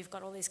way where you've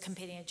got all these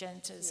competing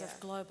agendas of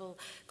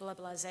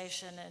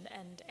globalisation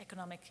and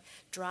economic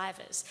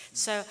drivers.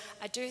 So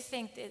I do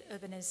think that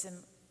urbanism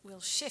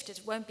will shift.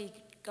 It won't be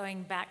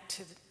going back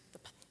to the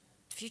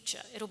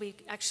future. It'll be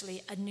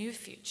actually a new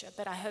future,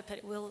 but I hope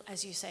it will,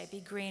 as you say, be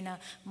greener,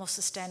 more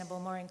sustainable,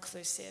 more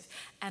inclusive,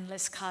 and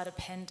less car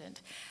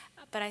dependent.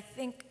 But I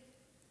think,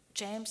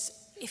 James,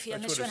 unless you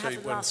want to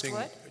have the last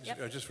word.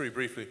 Just very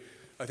briefly,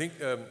 I think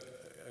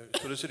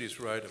Felicity is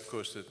right, of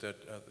course,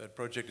 that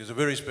project is a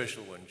very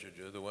special one,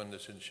 Zhizhe, the one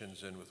that's in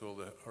Shenzhen with all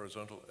the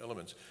horizontal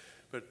elements.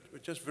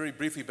 But just very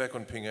briefly back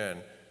on Ping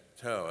An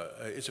Tower,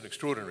 it's an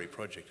extraordinary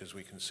project, as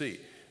we can see.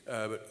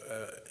 But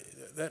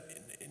that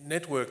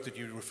network that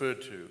you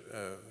referred to,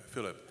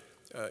 Philip,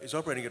 is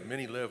operating at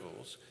many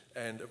levels,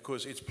 and of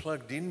course it's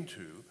plugged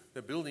into,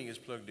 the building is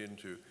plugged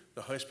into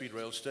the high-speed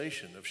rail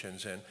station of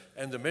Shenzhen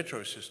and the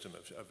metro system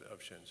of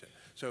Shenzhen.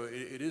 So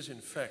it is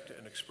in fact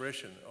an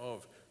expression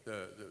of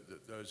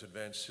those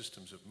advanced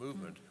systems of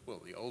movement,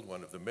 well, the old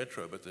one of the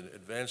metro, but the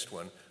advanced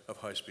one of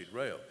high-speed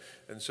rail.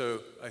 And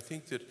so I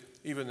think that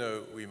even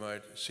though we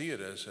might see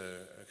it as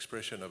an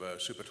expression of a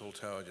super tall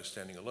tower just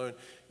standing alone,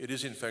 it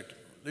is in fact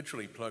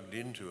literally plugged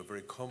into a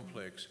very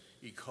complex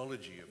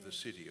ecology of the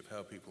city, of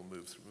how people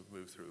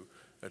move through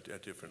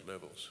at different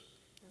levels.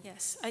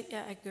 Yes, I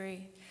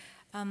agree.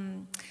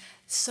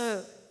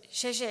 So,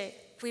 Zhizhe,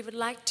 we would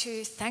like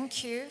to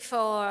thank you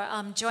for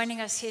joining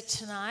us here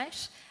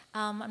tonight.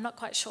 I'm not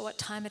quite sure what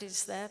time it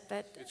is there,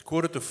 but... It's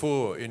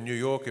 4:45 in New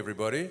York,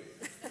 everybody.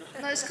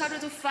 No, it's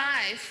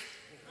 4:45.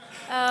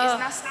 It's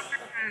not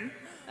summertime.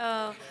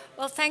 Oh,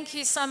 well, thank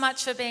you so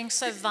much for being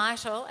so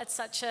vital at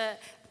such a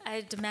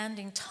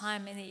demanding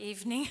time in the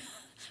evening,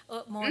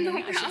 or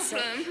morning, I should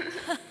say.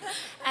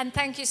 And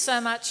thank you so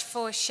much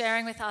for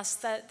sharing with us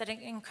that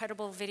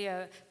incredible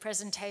video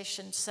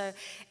presentation. So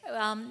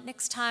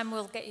next time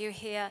we'll get you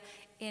here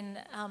in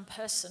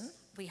person,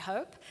 we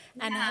hope,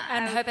 and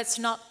hope it's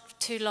not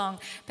too long.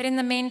 But in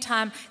the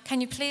meantime,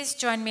 can you please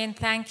join me in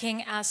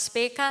thanking our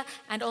speaker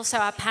and also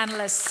our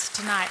panelists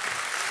tonight?